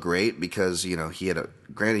didn't look great because, he had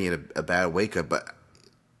a bad weight cut, but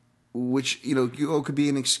which, could be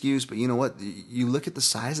an excuse, but you know what? You look at the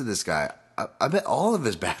size of this guy. I bet all of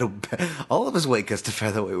his weight cuts to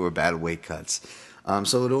featherweight were bad weight cuts.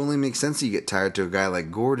 So it only makes sense that you get tired to a guy like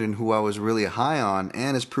Gordon, who I was really high on,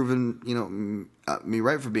 and has proven, me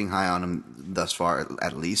right for being high on him thus far,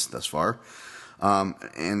 at least thus far.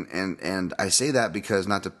 And I say that because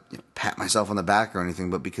not to pat myself on the back or anything,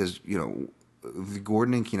 but because the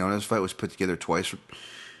Gordon and Quinones fight was put together twice,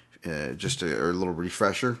 just a little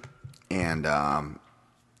refresher, and I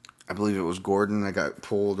believe it was Gordon that got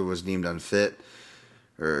pulled or was deemed unfit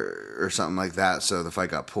or something like that. So the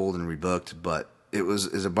fight got pulled and rebooked, but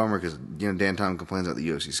is a bummer because Dan Tom complains about the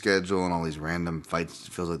UFC schedule and all these random fights.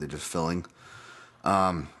 It feels like they're just filling.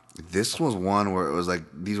 This was one where it was like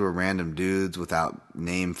these were random dudes without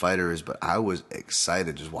name fighters, but I was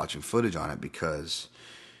excited just watching footage on it because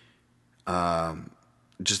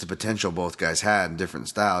just the potential both guys had in different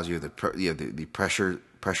styles. You have the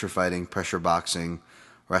pressure fighting, pressure boxing,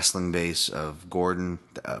 wrestling base of Gordon,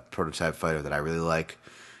 a prototype fighter that I really like.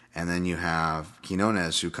 And then you have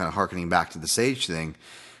Quinones, who, kind of harkening back to the Sage thing,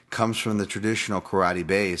 comes from the traditional karate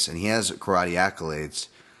base, and he has karate accolades,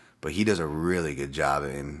 but he does a really good job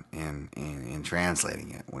in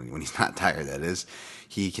translating it. When he's not tired, that is.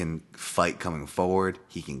 He can fight coming forward.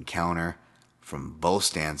 He can counter from both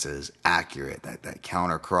stances, accurate. That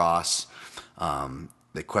counter cross,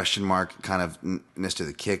 the question mark kind of ness to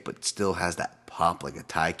the kick, but still has that pop like a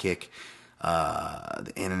Thai kick.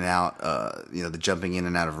 The in and out, the jumping in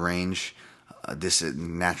and out of range, this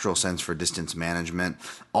natural sense for distance management,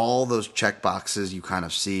 all those check boxes you kind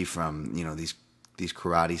of see from these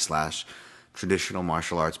karate / traditional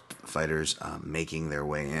martial arts fighters making their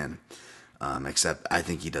way in. Except I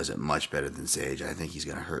think he does it much better than Sage. I think he's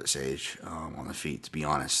going to hurt Sage on the feet, to be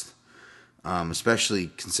honest. Especially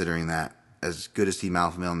considering that as good as Team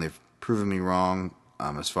Alpha Male, and they've proven me wrong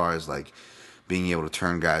as far as like being able to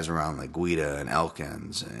turn guys around like Guida and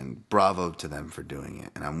Elkins, and bravo to them for doing it.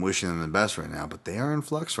 And I'm wishing them the best right now, but they are in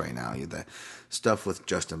flux right now. The stuff with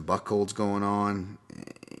Justin Buchholz going on,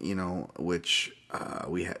 which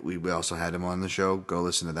we also had him on the show. Go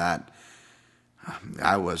listen to that.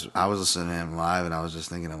 I was listening to him live, and I was just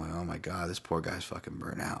thinking, I'm like, oh my God, this poor guy's fucking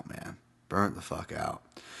burnt out, man. Burnt the fuck out.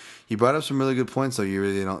 He brought up some really good points, though, you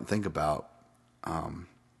really don't think about having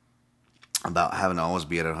to always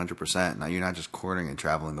be at 100%. Now, you're not just cornering and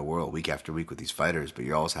traveling the world week after week with these fighters, but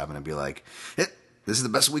you're always having to be like, hey, this is the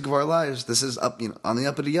best week of our lives. This is up, on the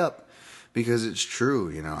uppity up. Because it's true,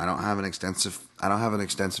 I don't have an extensive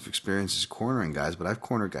experience as cornering guys, but I've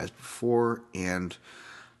cornered guys before, and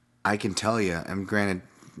I can tell you, and granted,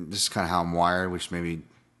 this is kind of how I'm wired, which maybe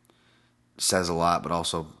says a lot, but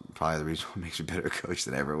also probably the reason what makes me a better coach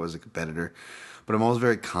than I ever was a competitor. But I'm always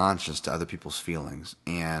very conscious to other people's feelings,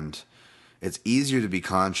 and it's easier to be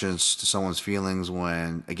conscious to someone's feelings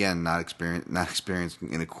when, again, not experienced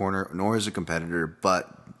in a corner, nor as a competitor,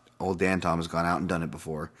 but old Dan Tom has gone out and done it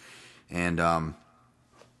before. And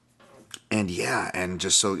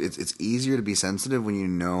just so it's easier to be sensitive when you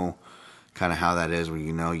know kind of how that is, when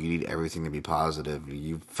you need everything to be positive.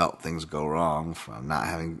 You felt things go wrong from not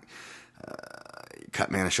having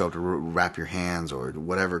cut man to show up to wrap your hands, or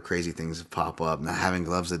whatever crazy things pop up, not having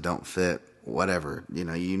gloves that don't fit, whatever.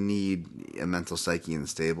 You need a mental psyche in the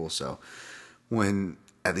stable. So when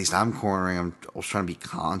at least I'm cornering, I'm always trying to be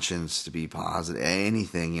conscious, to be positive.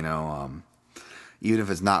 Anything, even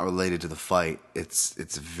if it's not related to the fight,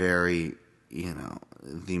 it's very,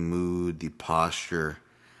 the mood, the posture,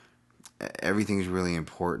 everything's really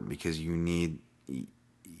important, because you need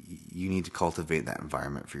to cultivate that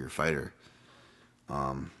environment for your fighter.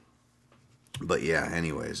 But yeah,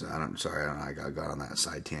 anyways, I got on that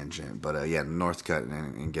side tangent, but Northcutt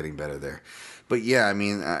and getting better there. But yeah, I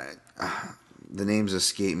mean, the names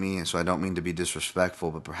escape me, so I don't mean to be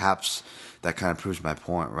disrespectful, but perhaps that kind of proves my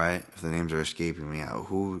point, right? If the names are escaping me,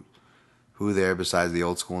 who there besides the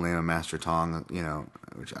old school name of Master Tong,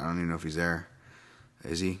 which I don't even know if he's there.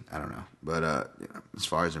 Is he? I don't know. But as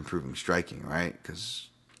far as improving striking, right? Because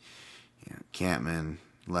Campman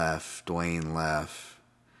left, Dwayne left.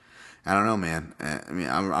 I don't know, man. I mean,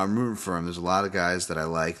 I'm rooting for him. There's a lot of guys that I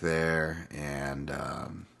like there, and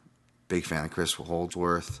big fan of Chris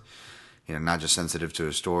Holdsworth. Not just sensitive to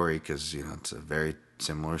his story, because it's a very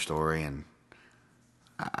similar story, and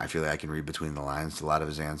I feel like I can read between the lines to a lot of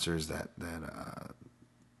his answers that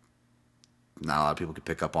not a lot of people could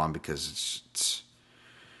pick up on, because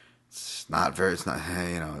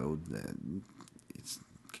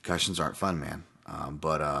concussions aren't fun, man.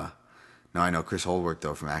 No, I know Chris Holdsworth,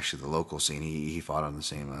 though, from actually the local scene. He fought on the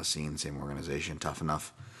same scene, same organization, Tough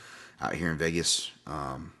Enough, out here in Vegas.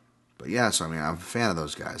 But yeah, so I mean, I'm a fan of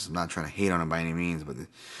those guys. I'm not trying to hate on them by any means, but the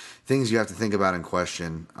things you have to think about and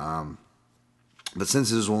question. But since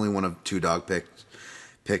this is only one of 2 dog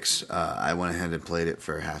picks, I went ahead and played it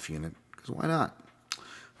for a half unit, because why not?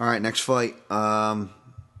 All right, next fight.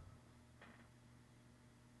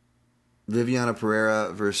 Viviana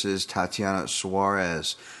Pereira versus Tatiana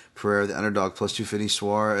Suarez. Pereira, the underdog, plus 250.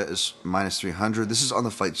 Suarez, minus 300. This is on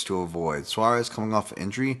the fights to avoid. Suarez coming off an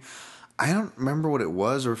injury. I don't remember what it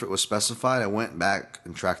was or if it was specified. I went back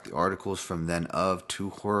and tracked the articles from then to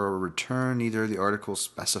her return. Neither of the articles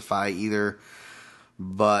specify either.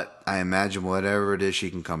 But I imagine whatever it is,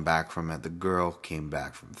 she can come back from it. The girl came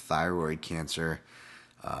back from thyroid cancer.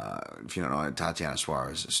 If you don't know Tatiana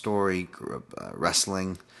Suarez's story, grew up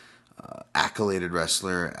wrestling. Accoladed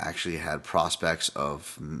wrestler, actually had prospects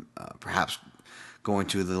of perhaps going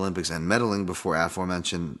to the Olympics and medaling before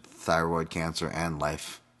aforementioned thyroid cancer and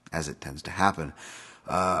life, as it tends to happen.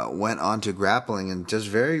 Went on to grappling and just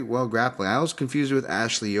very well grappling. I was confused with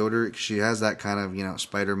Ashley Yoder. She has that kind of,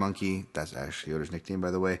 spider monkey. That's Ashley Yoder's nickname, by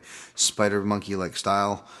the way. Spider monkey-like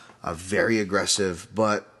style. Very aggressive,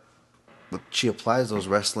 but she applies those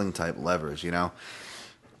wrestling type levers, She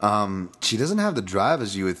doesn't have the drive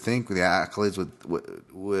as you would think the accolades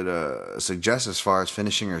would suggest as far as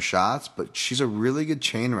finishing her shots, but she's a really good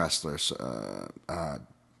chain wrestler.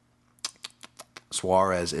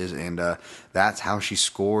 Suarez is, and that's how she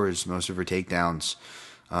scores most of her takedowns.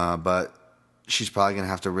 But she's probably going to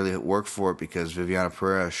have to really work for it because Viviana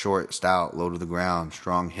Pereira, short, stout, low to the ground,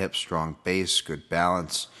 strong hips, strong base, good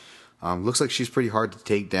balance. Looks like she's pretty hard to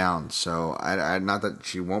take down. So I not that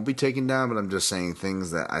she won't be taken down, but I'm just saying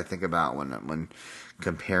things that I think about when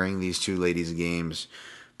comparing these two ladies' games.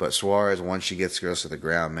 But Suarez, once she gets girls to the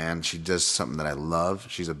ground, man, she does something that I love.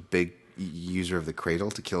 She's a big user of the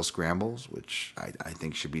cradle to kill scrambles, which I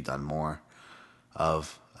think should be done more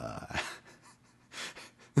of. I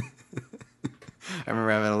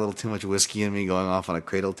remember having a little too much whiskey in me, going off on a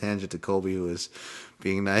cradle tangent to Colby, who was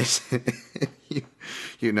being nice.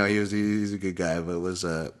 He's a good guy,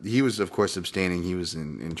 but he was of course abstaining. He was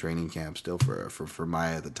in training camp still for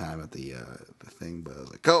Maya at the time at the thing. But I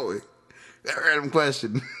was like, Colby, that random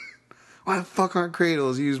question: why the fuck aren't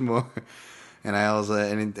cradles used more? And I always,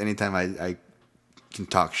 anytime I can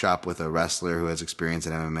talk shop with a wrestler who has experience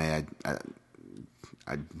in MMA,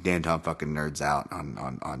 Dan Tom fucking nerds out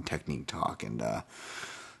on technique talk. And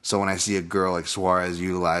so when I see a girl like Suarez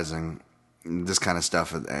utilizing this kind of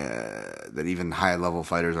stuff that even high level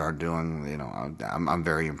fighters aren't doing, I'm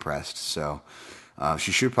very impressed. So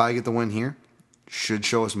she should probably get the win here. Should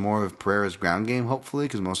show us more of Pereira's ground game, hopefully,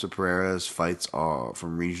 because most of Pereira's fights are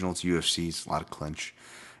from regional to UFC. It's a lot of clinch.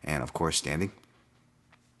 And, of course, standing.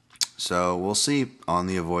 So, we'll see on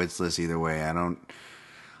the avoids list either way. I don't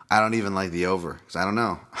even like the over, because I don't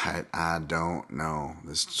know. I don't know.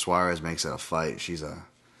 This Suarez makes it a fight. She's a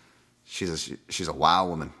wild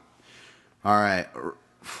woman. All right.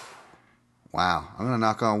 Wow. I'm going to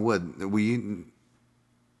knock on wood. We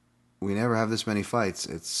never have this many fights.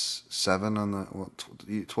 It's 7 on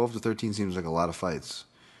the... 12 to 13 seems like a lot of fights.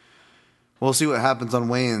 We'll see what happens on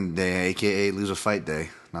weigh-in day, a.k.a. lose a fight day.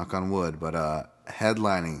 Knock on wood. But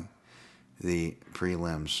headlining the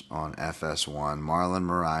prelims on FS1, Marlon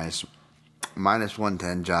Moraes, minus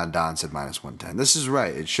 110. John Don said minus 110. This is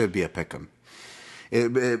right. It should be a pick'em.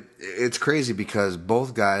 It's crazy because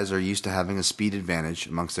both guys are used to having a speed advantage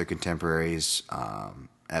amongst their contemporaries,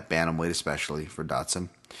 at bantamweight especially for Dotson.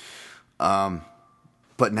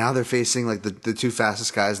 But now they're facing, like, the two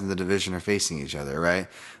fastest guys in the division are facing each other, right?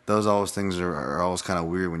 Those things are always kind of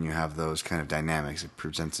weird when you have those kind of dynamics. It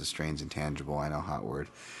presents a strange intangible. I know, hot word.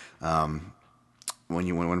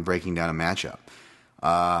 When breaking down a matchup.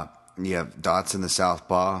 You have Dotson, the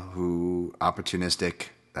southpaw, who opportunistic.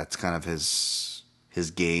 That's kind of his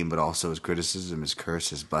game, but also his criticism, his curse,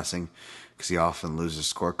 his blessing, because he often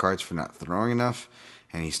loses scorecards for not throwing enough.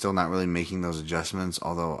 And he's still not really making those adjustments.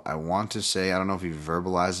 Although I want to say, I don't know if he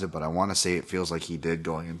verbalized it, but I want to say it feels like he did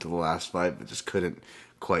going into the last fight, but just couldn't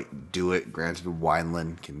quite do it. Granted,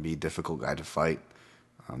 Wineland can be a difficult guy to fight.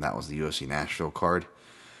 That was the UFC Nashville card.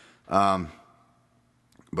 But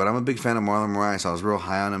I'm a big fan of Marlon Moraes. I was real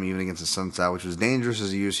high on him even against the Sunset, which was dangerous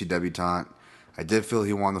as a UFC debutant. I did feel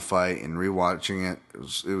he won the fight, and rewatching it,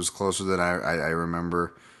 it was closer than I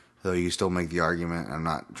remember. Though you still make the argument. I'm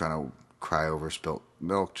not trying to cry over spilt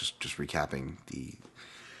milk, just recapping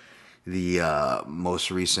the most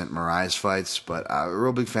recent Moraes fights, but a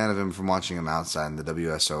real big fan of him from watching him outside in the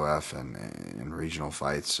WSOF and regional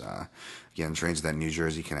fights. Again, trains that New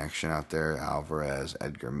Jersey connection out there. Alvarez,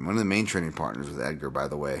 Edgar, one of the main training partners with Edgar, by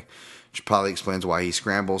the way, which probably explains why he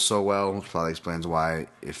scrambles so well. Which probably explains why,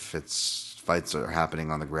 if it's fights are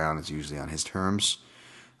happening on the ground, it's usually on his terms.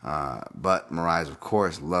 But Moraes, of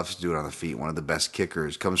course, loves to do it on the feet. One of the best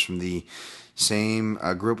kickers. Comes from the same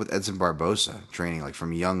grew up with Edson Barbosa, training like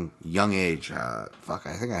from young age. I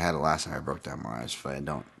think I had it last time I broke down Moraes fight. I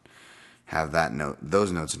don't have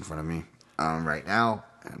those notes in front of me. right now,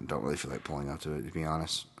 and don't really feel like pulling up to it, to be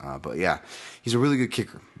honest. But yeah, he's a really good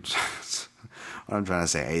kicker. That's what I'm trying to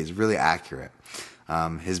say. He's really accurate.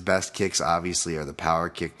 His best kicks, obviously, are the power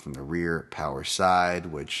kick from the rear power side,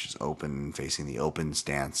 which is open, facing the open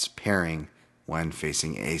stance pairing when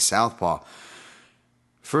facing a southpaw.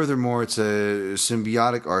 Furthermore, it's a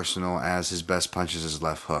symbiotic arsenal, as his best punch is his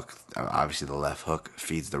left hook. Obviously, the left hook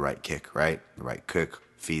feeds the right kick, right? The right kick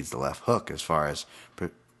feeds the left hook as far as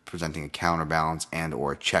presenting a counterbalance and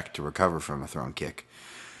or a check to recover from a thrown kick.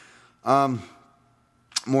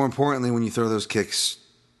 More importantly, when you throw those kicks,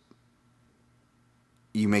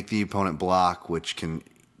 you make the opponent block, which can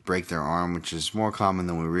break their arm, which is more common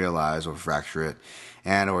than we realize, or fracture it,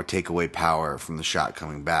 and or take away power from the shot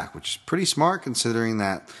coming back, which is pretty smart considering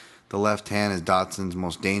that the left hand is Dotson's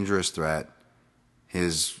most dangerous threat.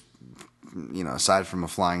 His, aside from a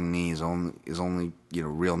flying knee, is only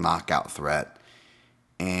real knockout threat.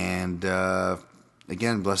 And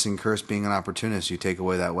again, blessing curse being an opportunist, you take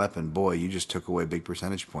away that weapon, boy, you just took away big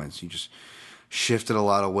percentage points. You just shifted a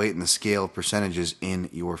lot of weight in the scale of percentages in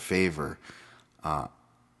your favor.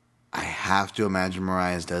 I have to imagine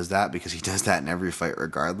Moraes does that because he does that in every fight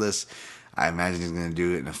regardless. I imagine he's going to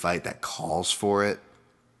do it in a fight that calls for it.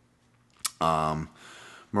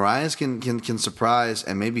 Moraes can surprise,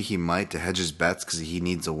 and maybe he might, to hedge his bets because he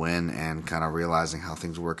needs a win, and kind of realizing how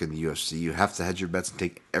things work in the UFC. You have to hedge your bets and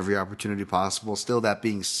take every opportunity possible. Still, that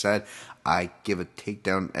being said, I give a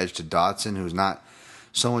takedown edge to Dotson, who's not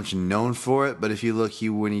so much known for it, but if you look,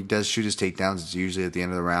 when he does shoot his takedowns, it's usually at the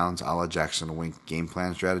end of the rounds, a la Jackson Wink game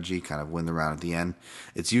plan strategy, kind of win the round at the end.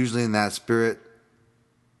 It's usually in that spirit,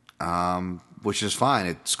 which is fine.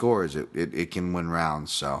 It scores. It can win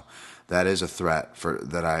rounds. So that is a threat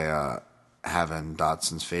that I have in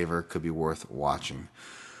Dotson's favor. Could be worth watching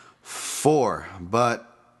for. But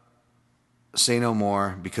say no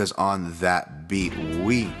more, because on that beat,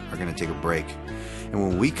 we are going to take a break. And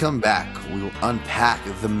when we come back, we will unpack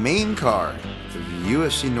the main card of the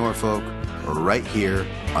UFC Norfolk right here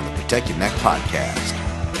on the Protect Your Neck podcast.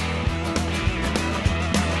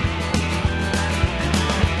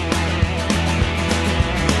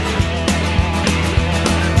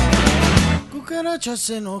 Cucarachas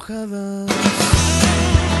enojadas.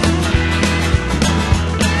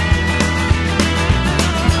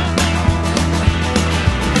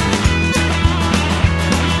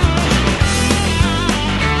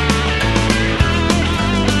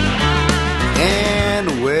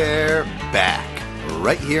 And we're back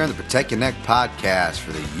right here on the Protect Your Neck podcast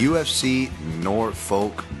for the UFC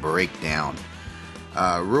Norfolk Breakdown.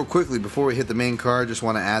 Real quickly, before we hit the main card, just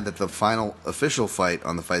want to add that the final official fight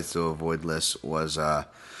on the Fights to Avoid list was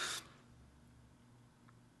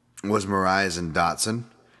Moraes and Dotson.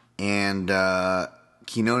 And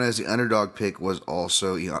Quinona, as the underdog pick, was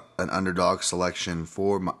also an underdog selection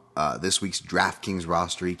for this week's DraftKings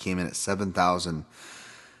roster. He came in at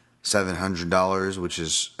 $7,700, which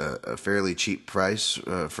is a fairly cheap price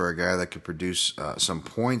for a guy that could produce some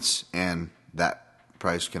points, and that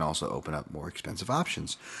price can also open up more expensive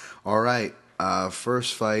options. All right,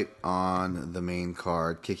 first fight on the main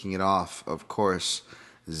card, kicking it off, of course,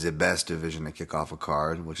 the best division to kick off a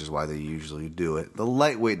card, which is why they usually do it. The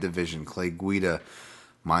lightweight division, Clay Guida,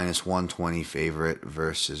 minus 120 favorite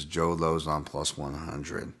versus Joe Lozon plus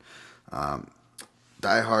 100. Diehard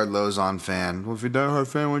Lozon fan. Well, if you're a diehard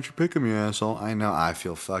fan, why don't you pick him, you asshole? I know, I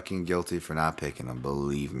feel fucking guilty for not picking him,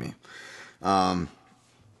 believe me.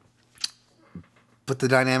 But the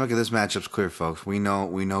dynamic of this matchup's clear, folks. We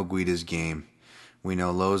know Guida's game. We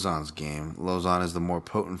know Lozon's game. Lozon is the more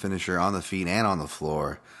potent finisher on the feet and on the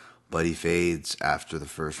floor, but he fades after the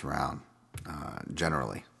first round,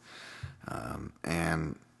 generally.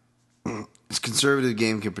 And his conservative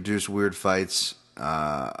game can produce weird fights,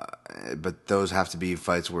 but those have to be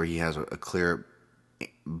fights where he has a clear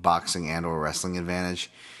boxing and or wrestling advantage.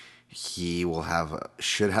 He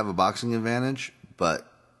should have a boxing advantage, but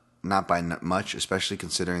not by much, especially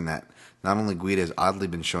considering that not only Guida has oddly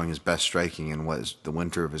been showing his best striking in what is the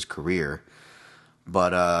winter of his career,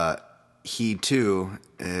 but he too,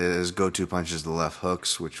 his go-to punches the left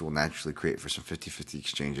hooks, which will naturally create for some 50-50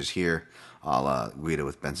 exchanges here, a la Guida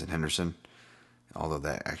with Benson Henderson. Although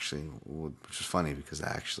that actually, which is funny because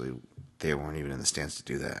they weren't even in the stance to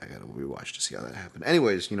do that. I got to rewatch to see how that happened.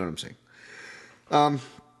 Anyways, you know what I'm saying.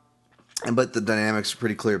 But the dynamics are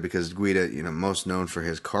pretty clear because Guida, most known for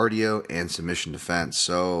his cardio and submission defense.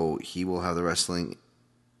 So he will have the wrestling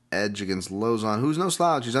edge against Lozon, who's no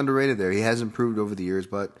slouch. He's underrated there. He has improved over the years,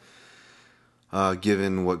 but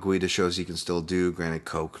given what Guida shows he can still do, granted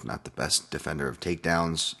Coke, not the best defender of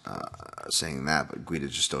takedowns, saying that, but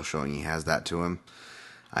Guida's just still showing he has that to him.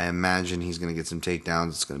 I imagine he's going to get some takedowns.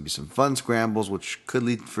 It's going to be some fun scrambles, which could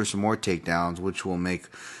lead for some more takedowns, which will make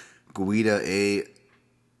Guida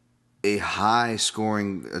a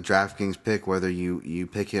high-scoring DraftKings pick, whether you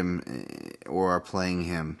pick him or are playing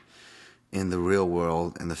him in the real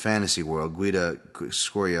world, in the fantasy world. Guida could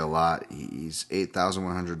score you a lot. He's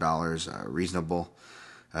 $8,100, reasonable,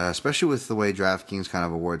 especially with the way DraftKings kind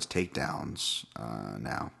of awards takedowns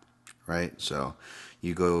now, right? So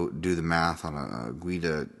you go do the math on a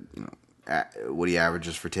Guida, what he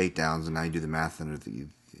averages for takedowns, and now you do the math under the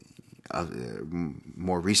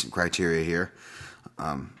more recent criteria here.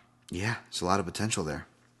 Yeah, it's a lot of potential there.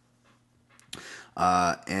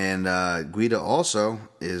 And Guida also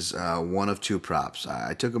is one of two props.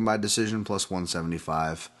 I took him by decision plus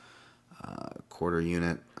 175 quarter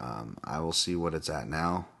unit. I will see what it's at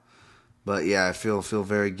now. But yeah, I feel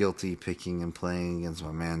very guilty picking and playing against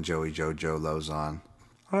my man Joey Jojo Lozon.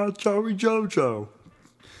 Joey Jojo.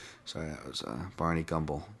 Sorry, that was Barney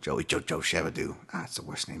Gumble. Joey Jojo Shabadoo. It's the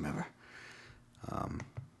worst name ever.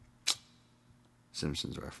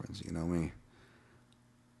 Simpsons reference, you know me.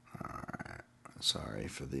 Alright, sorry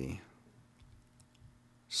for the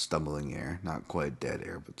stumbling air. Not quite dead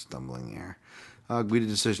air, but stumbling air. Guida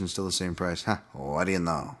decision, still the same price. What do you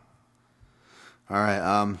know?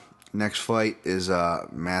 Alright, next fight is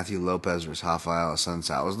Matthew Lopez versus Rafael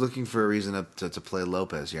Assunção. I was looking for a reason to play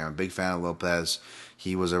Lopez here. I'm a big fan of Lopez.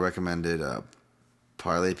 He was a recommended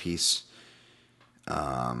parlay piece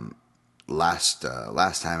last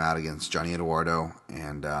time out against Johnny Eduardo,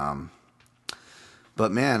 and but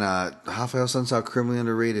man, Rafael Assunção criminally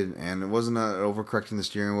underrated, and it wasn't overcorrecting the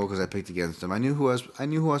steering wheel because I picked against him. I knew who I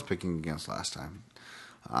was picking against last time.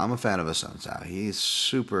 I'm a fan of Assunção. He's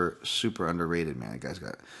super underrated, man. The guy's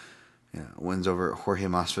got wins over Jorge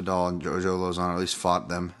Masvidal and Jojo Lozon, or at least fought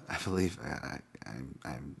them, I believe.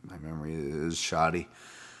 My memory is shoddy,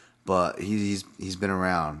 but he's been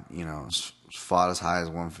around. Fought as high as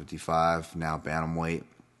 155, now bantamweight.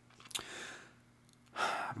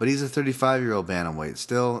 But he's a 35-year-old bantamweight.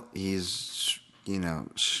 Still, he's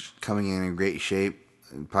coming in great shape,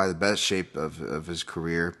 probably the best shape of his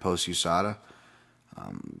career post USADA.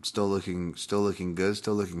 Still looking good,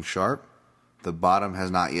 still looking sharp. The bottom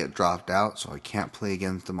has not yet dropped out, so I can't play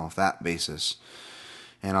against him off that basis.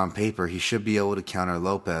 And on paper, he should be able to counter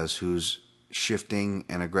Lopez, who's shifting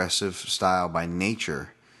and aggressive style by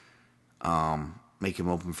nature. Make him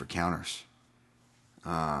open for counters.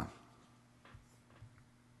 I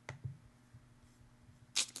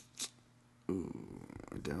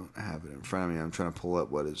don't have it in front of me. I'm trying to pull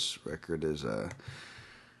up what his record is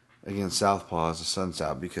against Southpaws, the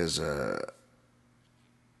Assunção, because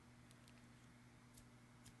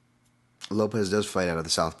Lopez does fight out of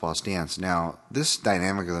the Southpaw stance. Now, this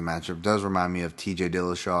dynamic of the matchup does remind me of TJ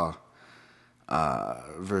Dillashaw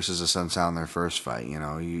versus Assunção in their first fight.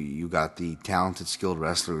 You got the talented, skilled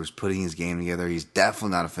wrestler who's putting his game together. He's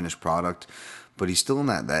definitely not a finished product, but he's still in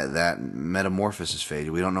that metamorphosis phase.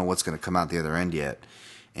 We don't know what's going to come out the other end yet.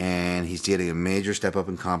 And he's getting a major step up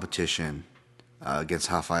in competition against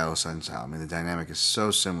Rafael Assunção. I mean, the dynamic is so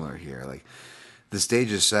similar here. Like, the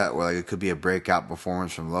stage is set where it could be a breakout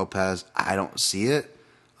performance from Lopez. I don't see it.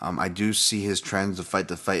 I do see his trends of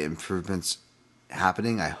fight-to-fight improvements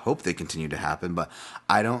happening. I hope they continue to happen, but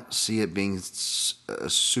I don't see it being a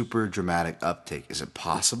super dramatic uptake. Is it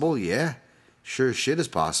possible? Yeah, sure as shit is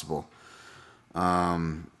possible.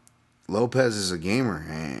 Lopez is a gamer,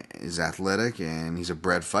 and he's athletic, and he's a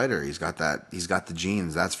bred fighter. He's got the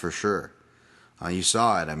genes, that's for sure. You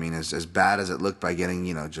saw it. I mean, as bad as it looked by getting,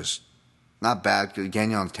 just not bad.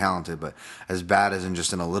 Gagnon's talented, but as bad as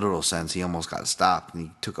in a literal sense, he almost got stopped, and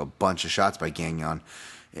he took a bunch of shots by Gagnon.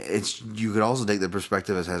 You could also take the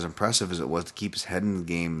perspective as impressive as it was to keep his head in the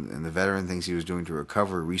game, and the veteran things he was doing to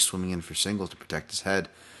recover, re-swimming in for singles to protect his head,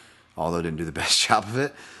 although didn't do the best job of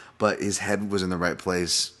it. But his head was in the right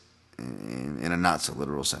place in a not so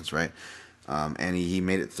literal sense, right? And he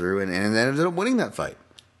made it through and ended up winning that fight.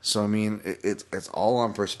 So I mean, it's all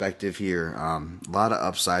on perspective here. A lot of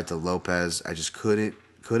upside to Lopez. I just couldn't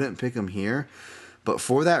pick him here. But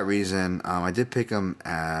for that reason, I did pick him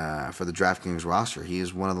for the DraftKings roster. He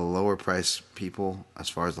is one of the lower price people as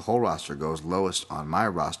far as the whole roster goes, lowest on my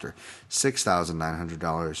roster,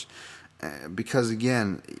 $6,900. Because,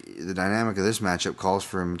 again, the dynamic of this matchup calls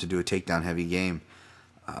for him to do a takedown-heavy game.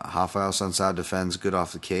 Rafael Assunção defends good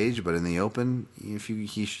off the cage, but in the open,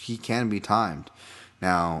 he can be timed.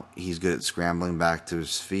 Now, he's good at scrambling back to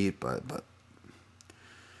his feet, but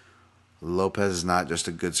Lopez is not just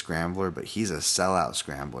a good scrambler, but he's a sellout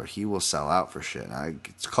scrambler. He will sell out for shit. Now,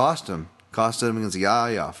 it's cost him Cost him against the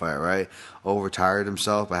Yaya fight, right? Overtired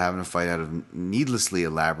himself by having to fight out of needlessly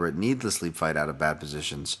fight out of bad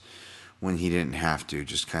positions when he didn't have to.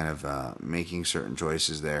 Just kind of making certain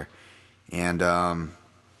choices there, and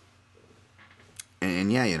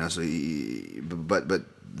yeah, so but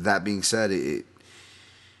that being said,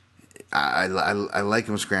 I like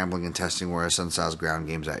him scrambling and testing where Sun Tzu's ground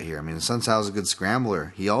game's at here. I mean, Sun Tzu's a good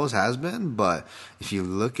scrambler. He always has been, but if you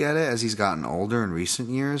look at it as he's gotten older in recent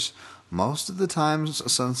years, most of the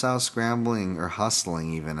times Sun Tzu's scrambling or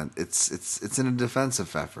hustling even, it's in a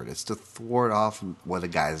defensive effort. It's to thwart off what a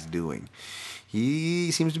guy's doing.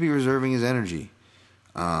 He seems to be reserving his energy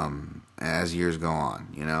as years go on,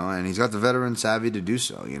 and he's got the veteran savvy to do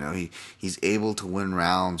so. He's able to win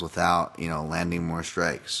rounds without, landing more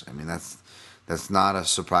strikes. I mean, that's not a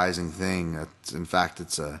surprising thing. In fact,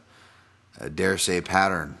 it's a dare say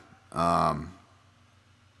pattern.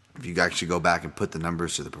 If you actually go back and put the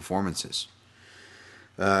numbers to the performances.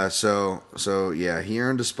 So yeah, he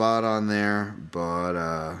earned a spot on there, but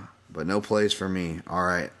no plays for me. All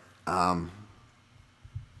right.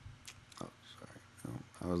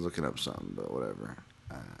 I was looking up something, but whatever.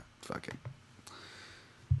 Fuck it.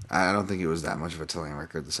 I don't think it was that much of a telling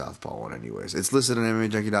record, the Southpaw one, anyways. It's listed on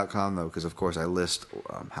MMAJunkie.com, though, because, of course, I list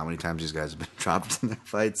how many times these guys have been dropped in their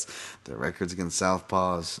fights, their records against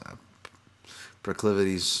Southpaws,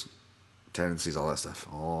 proclivities, tendencies, all that stuff.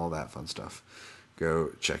 All that fun stuff.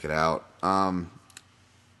 Go check it out.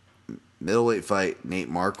 Middleweight fight, Nate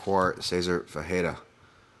Marquardt, Cesar Ferreira.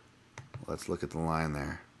 Let's look at the line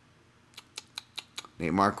there.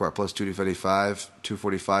 Nate Marquardt plus 255,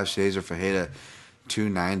 245, Cesar Ferreira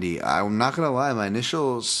 290. I'm not going to lie, my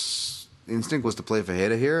initial instinct was to play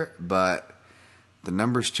Ferreira here, but the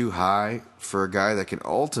number's too high for a guy that can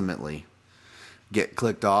ultimately get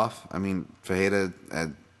clicked off. I mean, Ferreira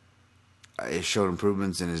showed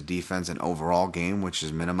improvements in his defense and overall game, which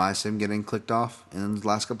has minimized him getting clicked off in his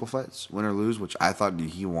last couple fights, win or lose, which I thought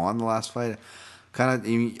he won the last fight.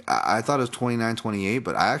 I thought it was 29-28,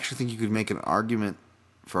 but I actually think you could make an argument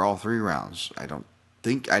for all 3 rounds. I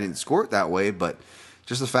didn't score it that way, but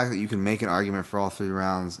just the fact that you can make an argument for all 3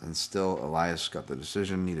 rounds and still Elias got the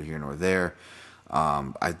decision, neither here nor there.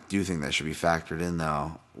 I do think that should be factored in,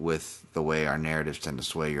 though, with the way our narratives tend to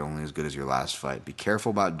sway. You're only as good as your last fight. Be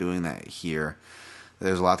careful about doing that here.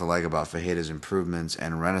 There's a lot to like about Ferreira's improvements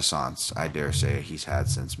and renaissance, I dare say, he's had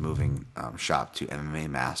since moving shop to MMA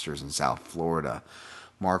Masters in South Florida.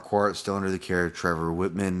 Marquardt still under the care of Trevor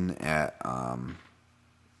Whitman at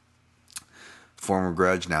former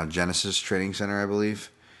Grudge, now Genesis Training Center, I believe.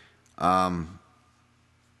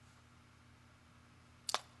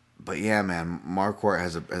 But yeah, man, Marquardt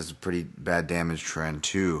has a pretty bad damage trend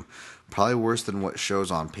too. Probably worse than what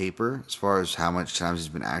shows on paper as far as how much times he's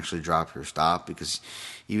been actually dropped or stopped. Because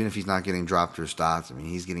even if he's not getting dropped or stopped, I mean,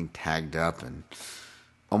 he's getting tagged up and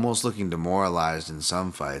almost looking demoralized in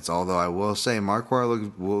some fights. Although I will say,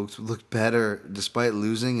 Marquardt looked better despite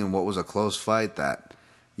losing in what was a close fight. That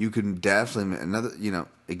you can definitely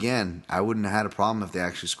again, I wouldn't have had a problem if they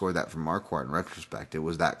actually scored that from Marquardt in retrospect. It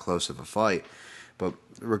was that close of a fight. But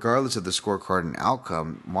regardless of the scorecard and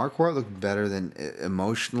outcome, Marquardt looked better than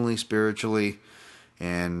emotionally, spiritually,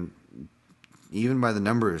 and even by the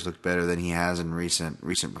numbers looked better than he has in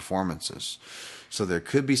recent performances. So there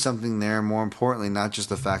could be something there. More importantly, not just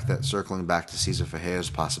the fact that circling back to Cesar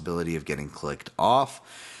Ferreira's possibility of getting clicked off,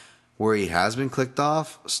 where he has been clicked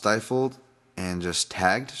off, stifled, and just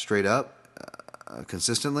tagged straight up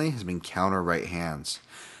consistently, has been counter right hands.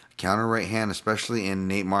 Counter right hand, especially in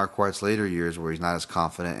Nate Marquardt's later years where he's not as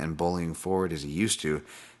confident and bullying forward as he used to.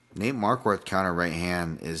 Nate Marquardt's counter right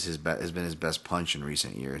hand has been his best punch in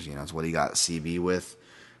recent years. It's what he got CB with.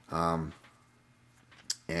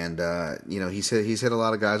 He's hit a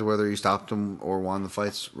lot of guys whether he stopped them or won the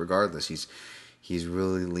fights regardless. He's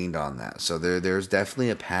really leaned on that. So there's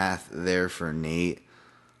definitely a path there for Nate,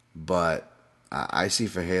 but I see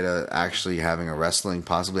Ferreira actually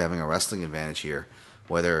possibly having a wrestling advantage here.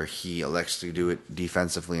 Whether he elects to do it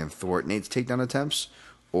defensively and thwart Nate's takedown attempts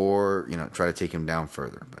or, try to take him down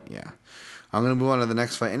further. But, yeah. I'm going to move on to the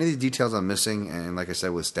next fight. Any of these details I'm missing, and like I said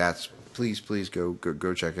with stats, please go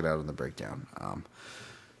check it out in the breakdown.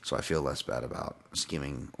 So I feel less bad about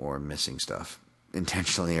skimming or missing stuff,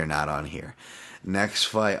 intentionally or not, on here. Next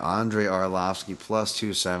fight, Andre Arlovsky plus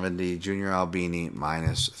 270, Junior Albini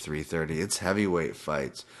minus 330. It's heavyweight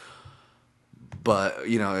fights. But,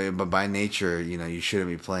 but by nature, you shouldn't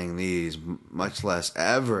be playing these, much less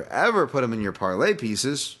ever put them in your parlay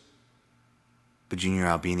pieces. But Junior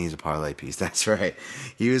Albini is a parlay piece. That's right.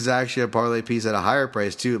 He was actually a parlay piece at a higher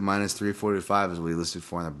price, too, at minus 345 is what he listed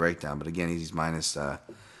for in the breakdown. But again, he's minus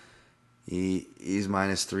He's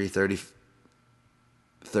minus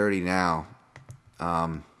 330 now.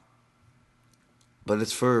 But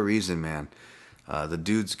it's for a reason, man. The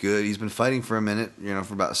dude's good. He's been fighting for a minute,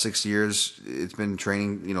 for about 6 years. It's been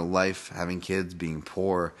training, life, having kids, being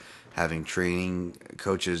poor, having training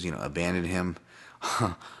coaches, abandon him.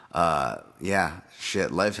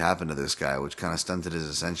 Shit, life happened to this guy, which kind of stunted his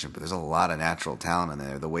ascension. But there's a lot of natural talent in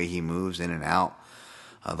there. The way he moves in and out,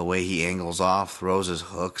 the way he angles off, throws his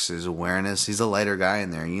hooks, his awareness. He's a lighter guy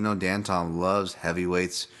in there. Dan Tom loves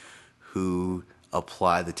heavyweights who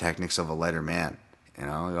apply the techniques of a lighter man. It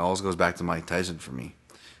always goes back to Mike Tyson for me.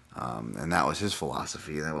 And that was his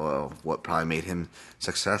philosophy. What probably made him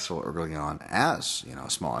successful early on as, a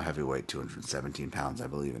smaller heavyweight, 217 pounds, I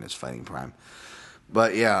believe, in his fighting prime.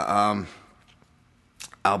 But yeah,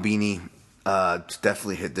 Albini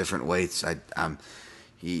definitely hit different weights.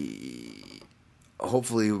 He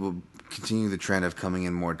hopefully will continue the trend of coming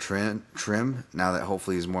in more trim now that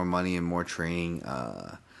hopefully there's more money and more training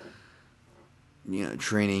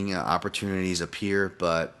opportunities appear,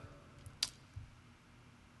 but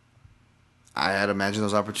I'd imagine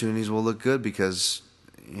those opportunities will look good because,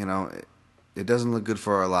 it doesn't look good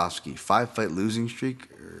for Arlovsky. 5-fight losing streak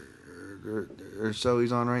or so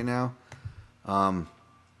he's on right now.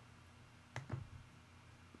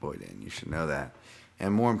 Boy, Dan, you should know that.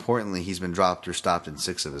 And more importantly, he's been dropped or stopped in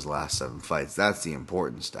 6 of his last 7 fights. That's the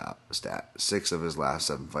important stat. 6 of his last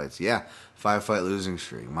 7 fights. Yeah, 5-fight losing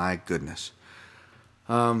streak. My goodness.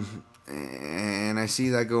 And I see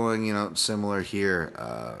that going, similar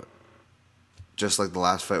here. Just like the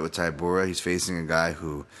last fight with Tybura, he's facing a guy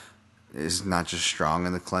who is not just strong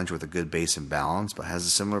in the clinch with a good base and balance, but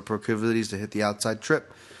has similar proclivities to hit the outside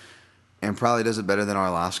trip, and probably does it better than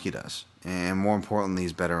Arlovsky does. And more importantly,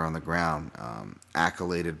 he's better on the ground.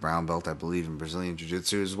 Accoladed brown belt, I believe, in Brazilian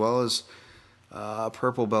Jiu-Jitsu, as well as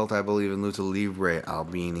purple belt, I believe, in Luta Libre.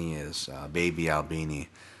 Albini is Baby Albini.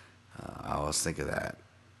 I always think of that.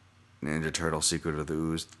 Ninja Turtle Secret of the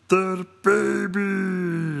Ooze. The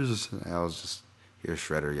babies! I always just hear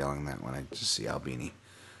Shredder yelling that when I just see Albini.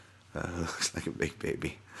 Looks like a big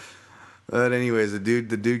baby. But anyways, the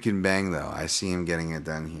dude can bang, though. I see him getting it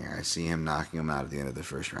done here. I see him knocking him out at the end of the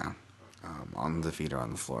first round. On the feet or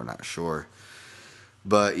on the floor, not sure.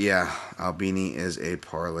 But yeah, Albini is a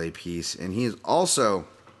parlay piece. And he is also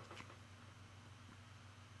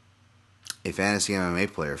a fantasy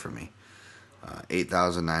MMA player for me.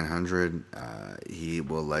 8,900. He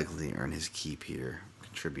will likely earn his keep here.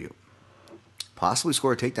 Contribute. Possibly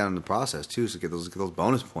score a takedown in the process, too, so get those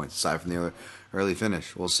bonus points aside from the early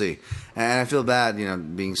finish. We'll see. And I feel bad,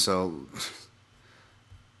 being so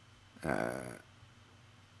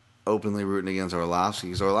openly rooting against Arlovsky.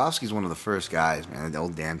 Because Arlovsky's one of the first guys, man, that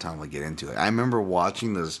old Dan Tom would get into it. I remember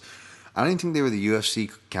watching those. I don't even think they were the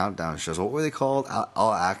UFC countdown shows. What were they called?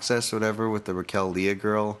 All Access or whatever with the Raquel Leah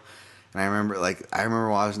girl. And I remember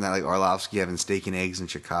watching that, like Arlovsky having steak and eggs in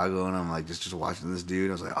Chicago, and I'm like just watching this dude.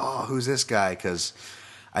 I was like, oh, who's this guy? Because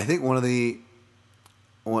I think the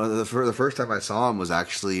first time I saw him was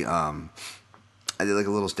actually I did like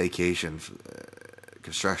a little staycation for a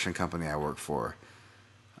construction company I worked for.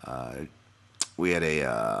 We had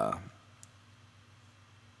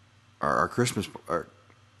our Christmas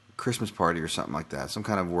party or something like that, some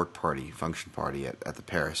kind of work party, function party at the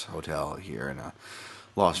Paris Hotel here in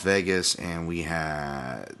Las Vegas, and we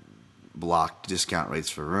had blocked discount rates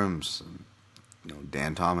for rooms.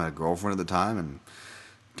 Dan Tom had a girlfriend at the time, and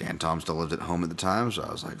Dan Tom still lived at home at the time, so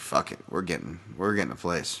I was like, fuck it, we're getting a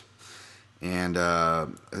place. And I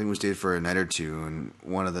think we stayed for a night or two, and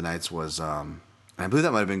one of the nights was, and I believe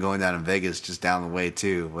that might have been going down in Vegas just down the way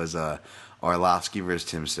too, was Arlovsky versus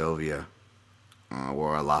Tim Sylvia,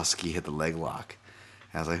 where Arlovsky hit the leg lock.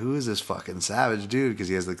 I was like, who is this fucking savage dude? Because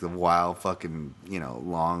he has like the wild fucking,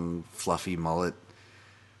 long, fluffy mullet,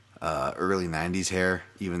 early 90s hair,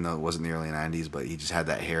 even though it wasn't the early 90s, but he just had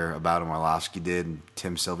that hair about him, Arlovsky did, and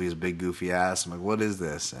Tim Sylvia's big goofy ass. I'm like, what is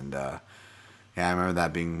this? And yeah, I remember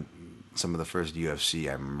that being some of the first UFC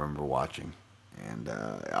I remember watching. And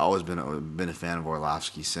I've always been a fan of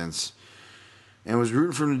Arlovsky since. And was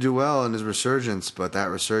rooting for him to do well in his resurgence, but that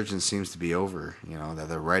resurgence seems to be over. That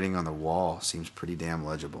the writing on the wall seems pretty damn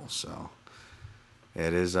legible. So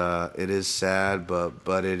it is sad,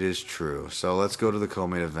 but it is true. So let's go to the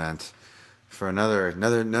co-main event for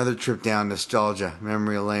another trip down nostalgia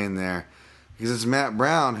memory lane there, because it's Matt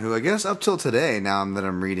Brown, who I guess up till today, now that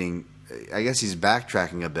I'm reading, I guess he's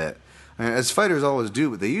backtracking a bit. I mean, as fighters always do,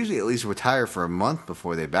 but they usually at least retire for a month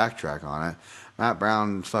before they backtrack on it. Matt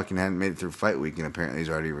Brown fucking hadn't made it through fight week, and apparently he's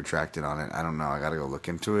already retracted on it. I don't know. I got to go look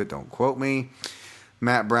into it. Don't quote me.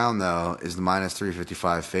 Matt Brown, though, is the minus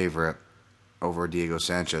 355 favorite. over Diego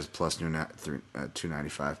Sanchez plus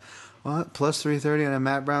 295. What? Plus 330 on a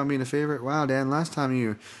Matt Brown being a favorite? Wow, Dan, last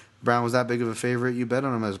time Brown was that big of a favorite, you bet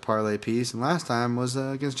on him as a parlay piece, and last time was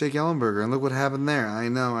against Jake Ellenberger, and look what happened there. I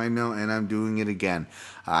know, and I'm doing it again.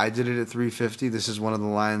 I did it at 350. This is one of the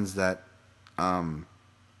lines that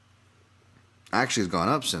actually has gone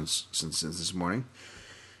up since this morning,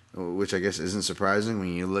 which I guess isn't surprising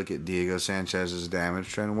when you look at Diego Sanchez's damage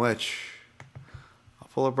trend, which I'll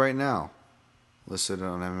pull up right now. Listed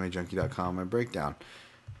on MMAJunkie.com, my breakdown.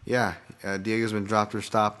 Yeah, Diego's been dropped or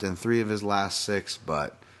stopped in 3 of his last 6,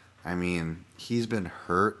 but, I mean, he's been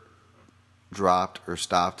hurt, dropped, or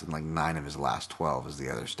stopped in like 9 of his last 12 is the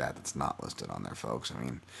other stat that's not listed on there, folks. I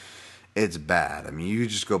mean, it's bad. I mean, you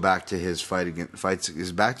just go back to his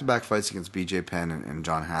his back-to-back fights against BJ Penn and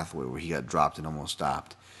John Hathaway, where he got dropped and almost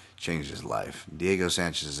stopped. Changed his life. Diego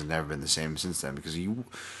Sanchez has never been the same since then, because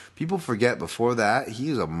people forget before that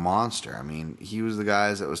he was a monster. I mean, he was the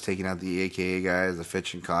guys that was taking out the AKA guys, the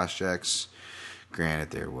Fitch and Koscheck's.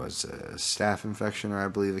 Granted, there was a staph infection, or I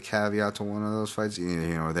believe a caveat to one of those fights, neither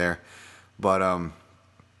here nor there. But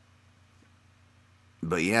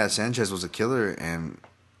yeah, Sanchez was a killer, and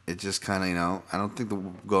it just kind of, I don't think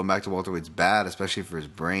going back to welterweight's bad, especially for his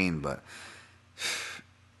brain, but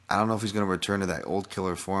I don't know if he's going to return to that old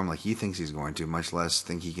killer form like he thinks he's going to, much less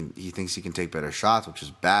he thinks he can take better shots, which is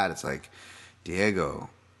bad. It's like, Diego,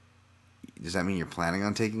 does that mean you're planning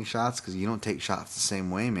on taking shots? Because you don't take shots the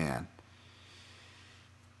same way, man.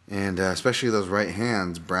 And especially those right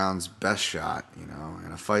hands, Brown's best shot,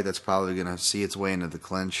 in a fight that's probably going to see its way into the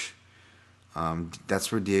clinch.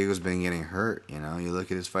 That's where Diego's been getting hurt. You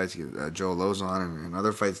look at his fights, Joe Lozon, and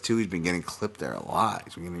other fights too. He's been getting clipped there a lot.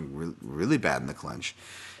 He's been getting really bad in the clinch.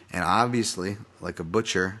 And obviously, like a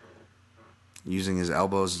butcher, using his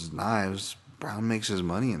elbows as knives, Brown makes his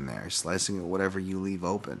money in there, slicing at whatever you leave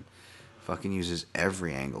open. Fucking uses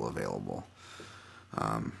every angle available.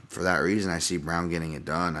 For that reason, I see Brown getting it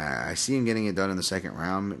done. I see him getting it done in the second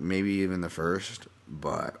round, maybe even the first,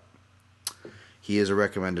 but he is a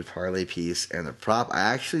recommended parlay piece. And the prop I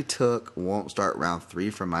actually took won't start round 3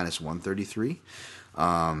 for minus 133.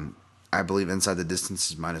 I believe inside the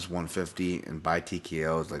distance is minus 150, and by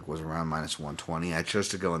TKO was around minus 120. I chose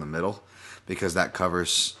to go in the middle because that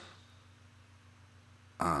covers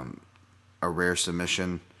a rare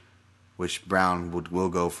submission, which Brown will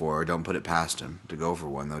go for. Don't put it past him to go for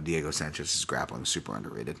one, though Diego Sanchez's grappling is super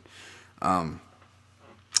underrated.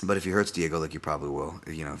 But if he hurts Diego, like he probably will,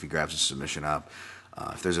 if he grabs a submission up,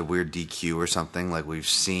 if there's a weird DQ or something like we've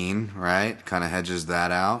seen, right, kind of hedges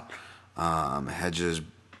that out, hedges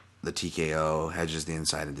the TKO, hedges the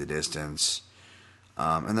inside of the distance,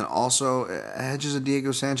 and then also hedges a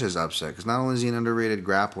Diego Sanchez upset, because not only is he an underrated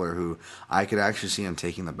grappler who I could actually see him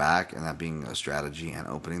taking the back and that being a strategy and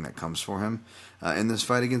opening that comes for him in this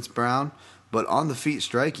fight against Brown, but on the feet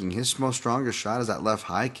striking, his most strongest shot is that left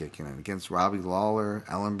high kick, and against Robbie Lawler,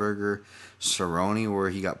 Ellenberger, Cerrone,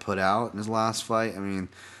 where he got put out in his last fight. I mean,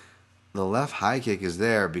 the left high kick is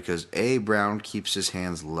there because Brown keeps his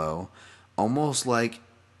hands low, almost like,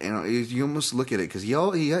 you almost look at it, because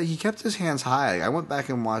he kept his hands high. I went back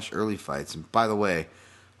and watched early fights, and by the way,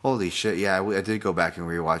 holy shit, yeah, I did go back and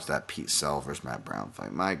rewatch that Pete Sell versus Matt Brown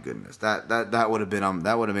fight. My goodness, that would have been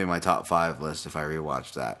that would have made my top 5 list if I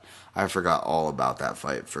rewatched that. I forgot all about that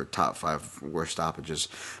fight for top 5 worst stoppages.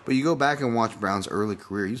 But you go back and watch Brown's early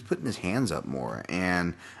career, he was putting his hands up more,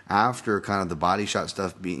 and after kind of the body shot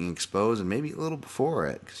stuff being exposed, and maybe a little before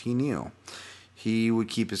it, because he knew, he would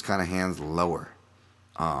keep his kind of hands lower.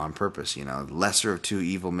 On purpose, lesser of two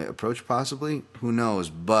evil approach possibly, who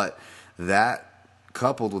knows, but that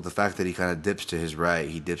coupled with the fact that he kind of dips to his right,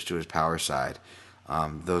 he dips to his power side,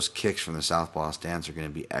 those kicks from the southpaw stance are going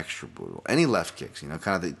to be extra brutal. Any left kicks, kind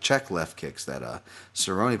of the check left kicks that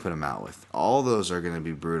Cerrone put him out with, all those are going to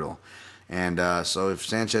be brutal. And so if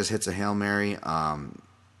Sanchez hits a Hail Mary,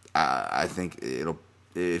 I think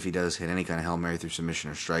if he does hit any kind of Hail Mary through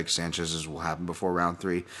submission or strike, Sanchez's will happen before round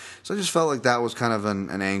 3. So I just felt like that was kind of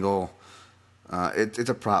an angle. It's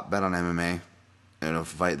a prop bet on MMA. In a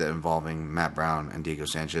fight that involving Matt Brown and Diego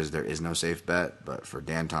Sanchez, there is no safe bet. But for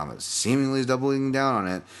Dan Thomas, seemingly doubling down on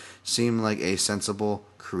it, seemed like a sensible,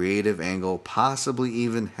 creative angle, possibly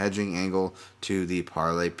even hedging angle to the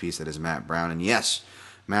parlay piece that is Matt Brown. And yes,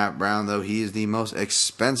 Matt Brown, though he is the most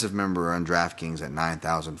expensive member on DraftKings at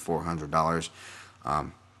 $9,400.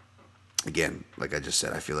 Again, like I just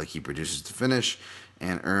said, I feel like he produces the finish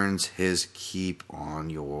and earns his keep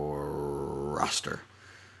on your roster.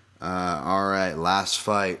 All right, last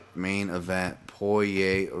fight, main event,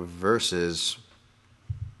 Poirier versus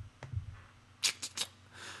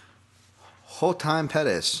Whole-time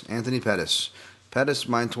Pettis, Anthony Pettis. Pettis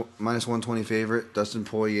minus 120 favorite, Dustin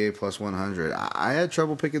Poirier plus 100. I had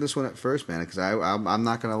trouble picking this one at first, man, because I'm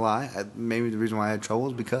not going to lie. Maybe the reason why I had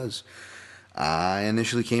trouble is because I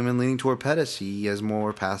initially came in leaning toward Pettis. He has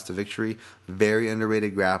more paths to victory. Very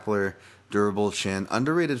underrated grappler, durable chin,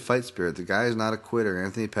 underrated fight spirit. The guy is not a quitter.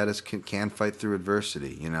 Anthony Pettis can fight through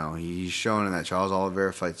adversity. You know, he's shown in that Charles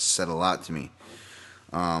Oliveira fight said a lot to me.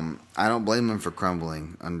 I don't blame him for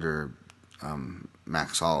crumbling under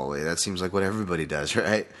Max Holloway. That seems like what everybody does,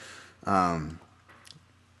 right?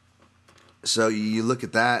 So you look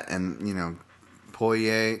at that, and you know,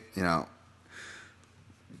 Poirier, you know,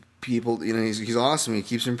 people, you know, he's awesome. He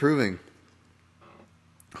keeps improving.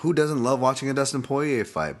 Who doesn't love watching a Dustin Poirier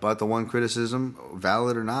fight? But the one criticism,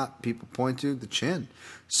 valid or not, people point to the chin.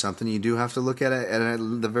 Something you do have to look at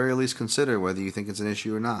the very least consider whether you think it's an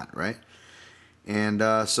issue or not, right? And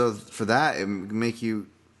so for that, it make you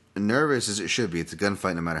nervous as it should be. It's a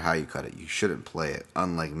gunfight no matter how you cut it. You shouldn't play it.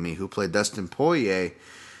 Unlike me, who played Dustin Poirier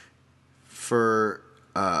for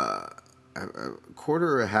a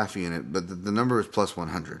quarter or a half unit, but the number is plus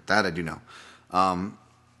 100. That I do know.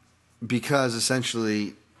 Because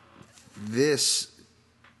essentially this,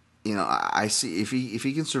 you know, I see if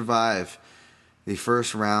he can survive the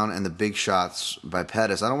first round and the big shots by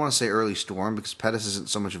Pettis. I don't want to say early storm because Pettis isn't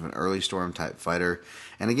so much of an early storm type fighter.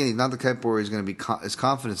 And again, he's not the type where he's going to be his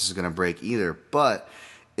confidence is going to break either. But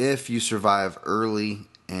if you survive early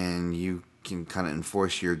and you can kind of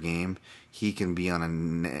enforce your game, he can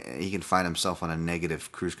find himself on a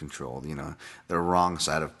negative cruise control. You know, the wrong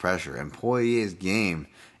side of pressure. And Poirier's game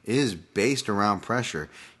is based around pressure.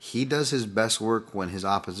 He does his best work when his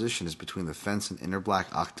opposition is between the fence and inner black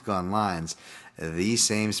octagon lines, the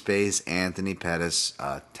same space Anthony Pettis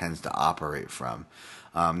tends to operate from.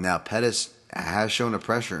 Now, Pettis has shown a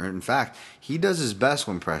pressure. In fact, he does his best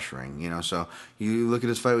when pressuring. You know, so you look at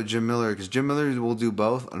his fight with Jim Miller, because Jim Miller will do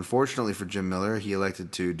both. Unfortunately for Jim Miller, he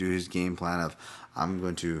elected to do his game plan of, I'm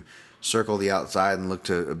going to circle the outside and look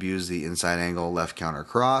to abuse the inside angle left counter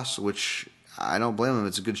cross, which I don't blame him.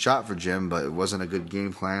 It's a good shot for Jim, but it wasn't a good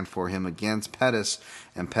game plan for him against Pettis,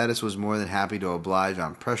 and Pettis was more than happy to oblige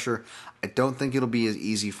on pressure. I don't think it'll be as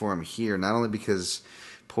easy for him here, not only because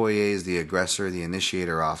Poirier is the aggressor, the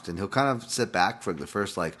initiator often. He'll kind of sit back for the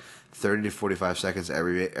first like 30 to 45 seconds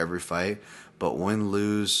every fight, but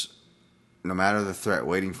win-lose, no matter the threat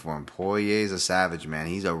waiting for him, Poirier's a savage, man.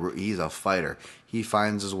 He's a fighter. He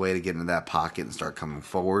finds his way to get into that pocket and start coming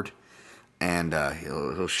forward. And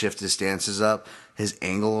he'll shift his stances up. His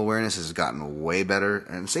angle awareness has gotten way better,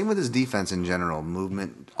 and same with his defense in general,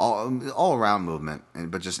 movement, all around movement,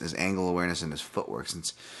 but just his angle awareness and his footwork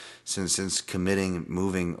since committing,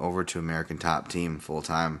 moving over to American Top Team full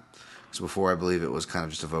time. Because before, I believe it was kind of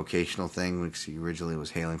just a vocational thing, because he originally was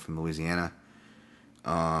hailing from Louisiana.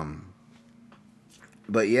 But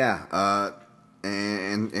yeah,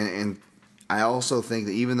 and I also think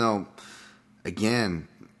that even though, again,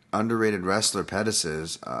 underrated wrestler Pettis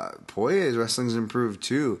is, Poirier's wrestling's improved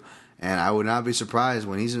too, and I would not be surprised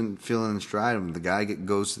when he's feeling in stride. When the guy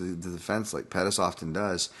goes to the fence like Pettis often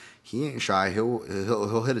does, he ain't shy. He'll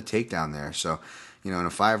hit a takedown there. So, you know, in a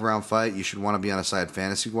 5-round fight, you should want to be on his side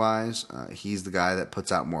fantasy-wise. He's the guy that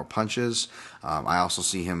puts out more punches. I also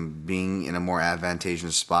see him being in a more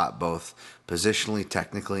advantageous spot, both positionally,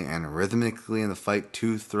 technically, and rhythmically in the fight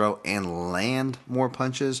to throw and land more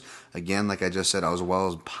punches. Again, like I just said, as well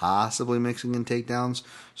as possibly mixing in takedowns,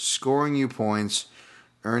 scoring you points,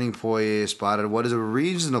 earning Poirier spotted what is a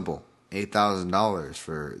reasonable $8,000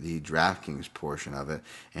 for the DraftKings portion of it.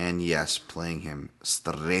 And yes, playing him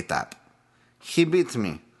straight up. He beat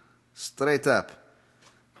me. Straight up.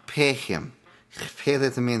 Pay him. Pay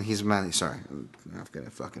that man his money. Sorry, I'm going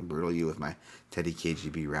to fucking brutal you with my Teddy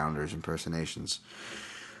KGB Rounders impersonations.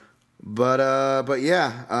 But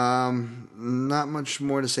yeah, not much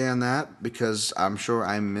more to say on that, because I'm sure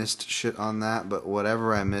I missed shit on that, but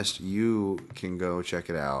whatever I missed, you can go check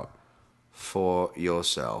it out for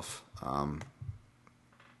yourself. On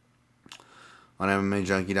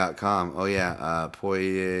MMAJunkie.com. Oh yeah,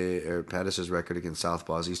 Poirier or Pettis' record against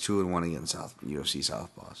Southpaws. He's 2-1 against UFC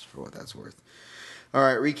Southpaws, for what that's worth. All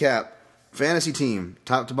right, recap. Fantasy team,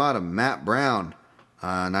 top to bottom. Matt Brown,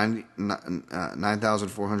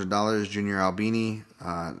 $9,400. Junior Albini,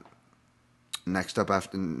 next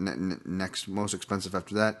most expensive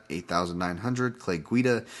after that, $8,900. Clay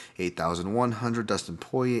Guida, $8,100. Dustin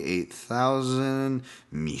Poirier, $8,000.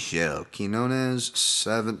 Michel Quinones,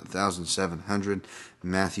 $7,700.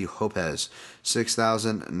 Matthew Lopez,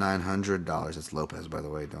 $6,900. That's Lopez, by the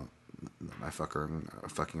way. Don't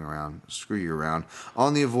fucking around. Screw you around.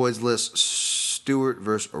 On the avoids list, Stewart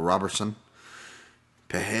versus Robertson.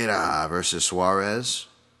 Pereira versus Suarez.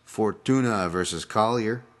 Fortuna versus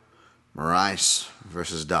Collier. Moraes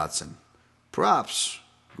versus Dotson. Props.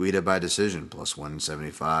 Guida by decision, plus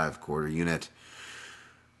 175, quarter unit.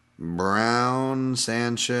 Brown,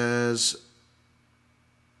 Sanchez.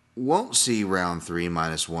 Won't see round 3,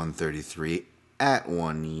 minus 133 at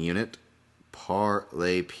 1 unit.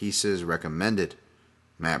 Parlay pieces recommended.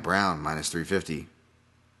 Matt Brown, minus 350.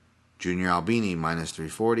 Junior Albini, minus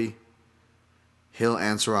 340. Hill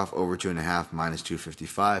Ansaroff over 2.5, minus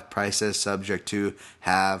 255. Prices subject to,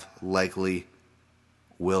 have, likely,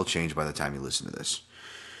 will change by the time you listen to this.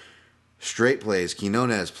 Straight plays,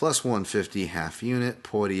 Quinones, plus 150, half unit.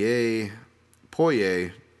 Poirier,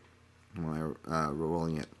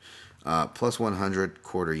 rolling it, plus 100,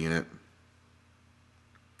 quarter unit.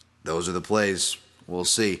 Those are the plays. We'll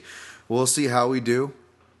see. We'll see how we do.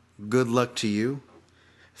 Good luck to you.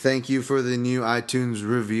 Thank you for the new iTunes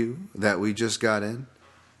review that we just got in.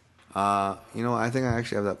 I think I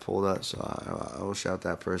actually have that pulled up, so I will shout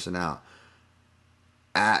that person out.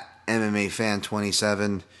 At MMA Fan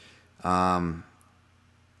 27. I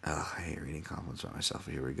hate reading compliments about myself.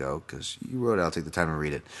 Here we go, because you wrote it. I'll take the time to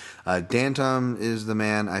read it. Dan Tom is the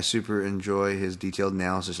man. I super enjoy his detailed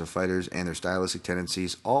analysis of fighters and their stylistic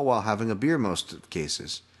tendencies, all while having a beer most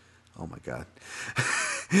cases. Oh my God.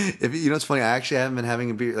 It's funny. I actually haven't been having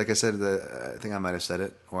a beer. Like I said, I think I might have said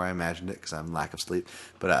it, or I imagined it, because I'm lack of sleep.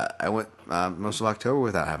 But I went most of October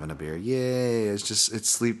without having a beer. Yay! It's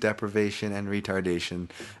sleep deprivation and retardation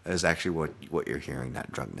is actually what you're hearing, not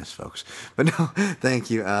drunkenness, folks. But no, thank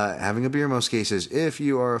you. Having a beer in most cases. If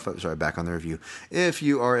you are back on the review. If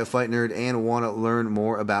you are a fight nerd and want to learn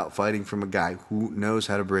more about fighting from a guy who knows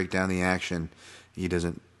how to break down the action, he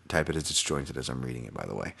doesn't type it as disjointed as I'm reading it, by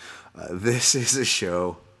the way. This is a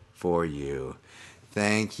show for you.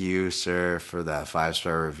 Thank you, sir, for that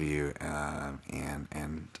 5-star review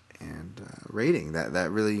and rating. That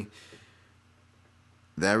really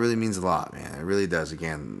means a lot, man. It really does.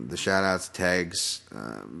 Again, the shout outs, tags,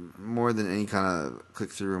 more than any kind of click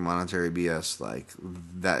through monetary BS, like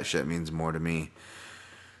that shit means more to me.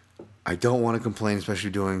 I don't want to complain, especially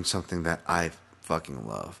doing something that I fucking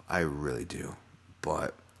love. I really do.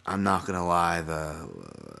 But I'm not gonna lie, the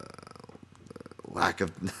lack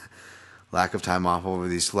of time off over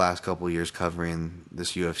these last couple of years covering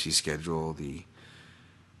this UFC schedule, the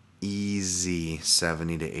easy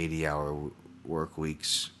 70 to 80 hour work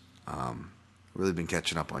weeks, really been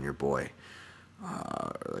catching up on your boy,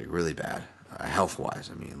 like really bad, health wise.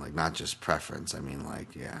 I mean, like not just preference. I mean,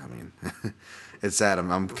 like yeah. I mean, it's sad.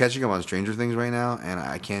 I'm catching up on Stranger Things right now, and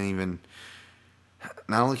I can't even.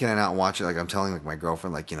 Not only can I not watch it, like I'm telling like my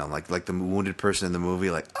girlfriend, like like the wounded person in the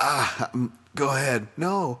movie, like go ahead,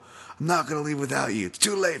 no, I'm not gonna leave without you. It's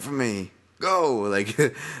too late for me. Go, like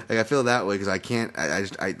I feel that way because I can't.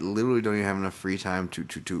 I literally don't even have enough free time to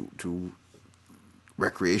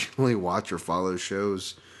recreationally watch or follow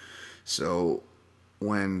shows. So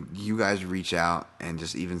when you guys reach out and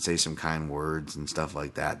just even say some kind words and stuff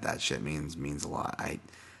like that, that shit means a lot.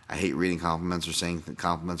 I hate reading compliments or saying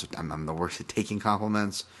compliments. I'm the worst at taking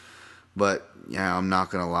compliments. But, yeah, I'm not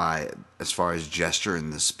going to lie. As far as gesture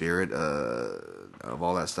and the spirit of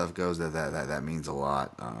all that stuff goes, that means a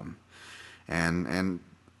lot. And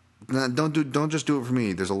don't just do it for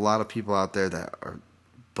me. There's a lot of people out there that are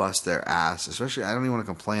bust their ass. Especially, I don't even want to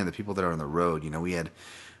complain, the people that are on the road. We had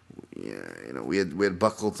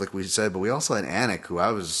Buckles, like we said, but we also had Anik, who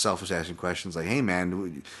I was selfish asking questions like, "Hey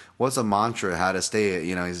man, what's a mantra? How to stay it?"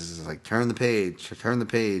 He's just like, turn the page,"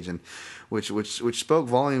 and which spoke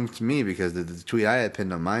volumes to me because the tweet I had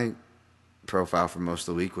pinned on my profile for most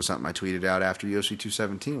of the week was something I tweeted out after UFC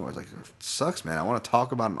 217, where I was like, "It sucks, man. I want to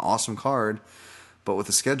talk about an awesome card, but with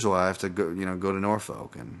the schedule, I have to go to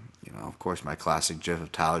Norfolk." And of course, my classic gif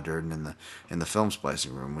of Tyler Durden in the film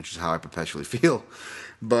splicing room, which is how I perpetually feel.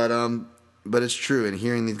 But it's true, and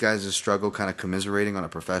hearing these guys' struggle, kind of commiserating on a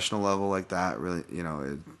professional level like that, really,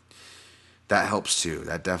 that helps too.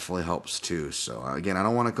 That definitely helps too. So again, I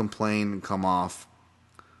don't want to complain and come off,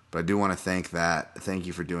 but I do want to thank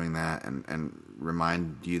you for doing that, and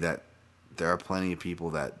remind you that there are plenty of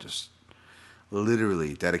people that just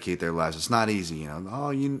literally dedicate their lives. It's not easy, you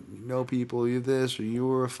know people, you this, or you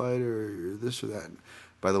were a fighter, or this or that.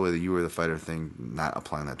 By the way, the "you were the fighter" thing, not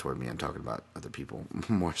applying that toward me. I'm talking about other people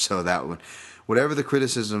more so. That one, whatever the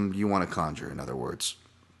criticism you want to conjure, in other words,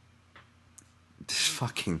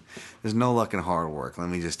 there's no luck in hard work. Let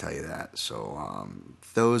me just tell you that. So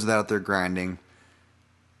those out there grinding,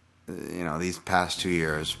 these past 2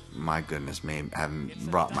 years, my goodness, may have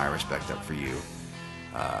brought my respect up for you.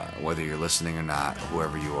 Whether you're listening or not,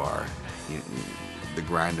 whoever you are, the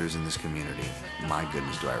grinders in this community. My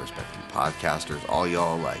goodness, do I respect you. Podcasters, all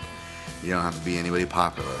y'all, like, you don't have to be anybody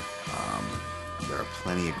popular. There are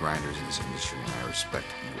plenty of grinders in this industry, and I respect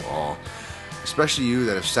you all. Especially you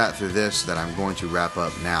that have sat through this, that I'm going to wrap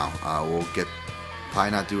up now. We'll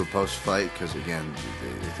probably not do a post-fight, because, again,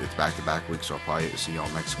 it's back-to-back weeks, so I'll probably see y'all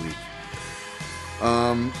next week.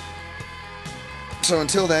 So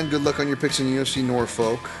until then, good luck on your picks in UFC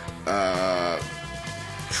Norfolk.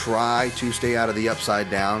 Try to stay out of the upside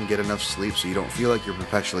down. Get enough sleep so you don't feel like you're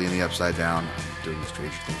perpetually in the upside down. I'm doing the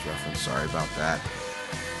Stranger Things reference. Sorry about that.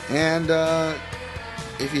 And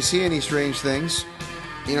if you see any strange things,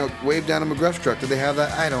 wave down a McGruff truck. Do they have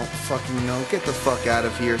that? I don't fucking know. Get the fuck out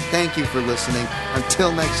of here. Thank you for listening.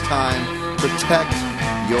 Until next time, protect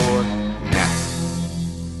your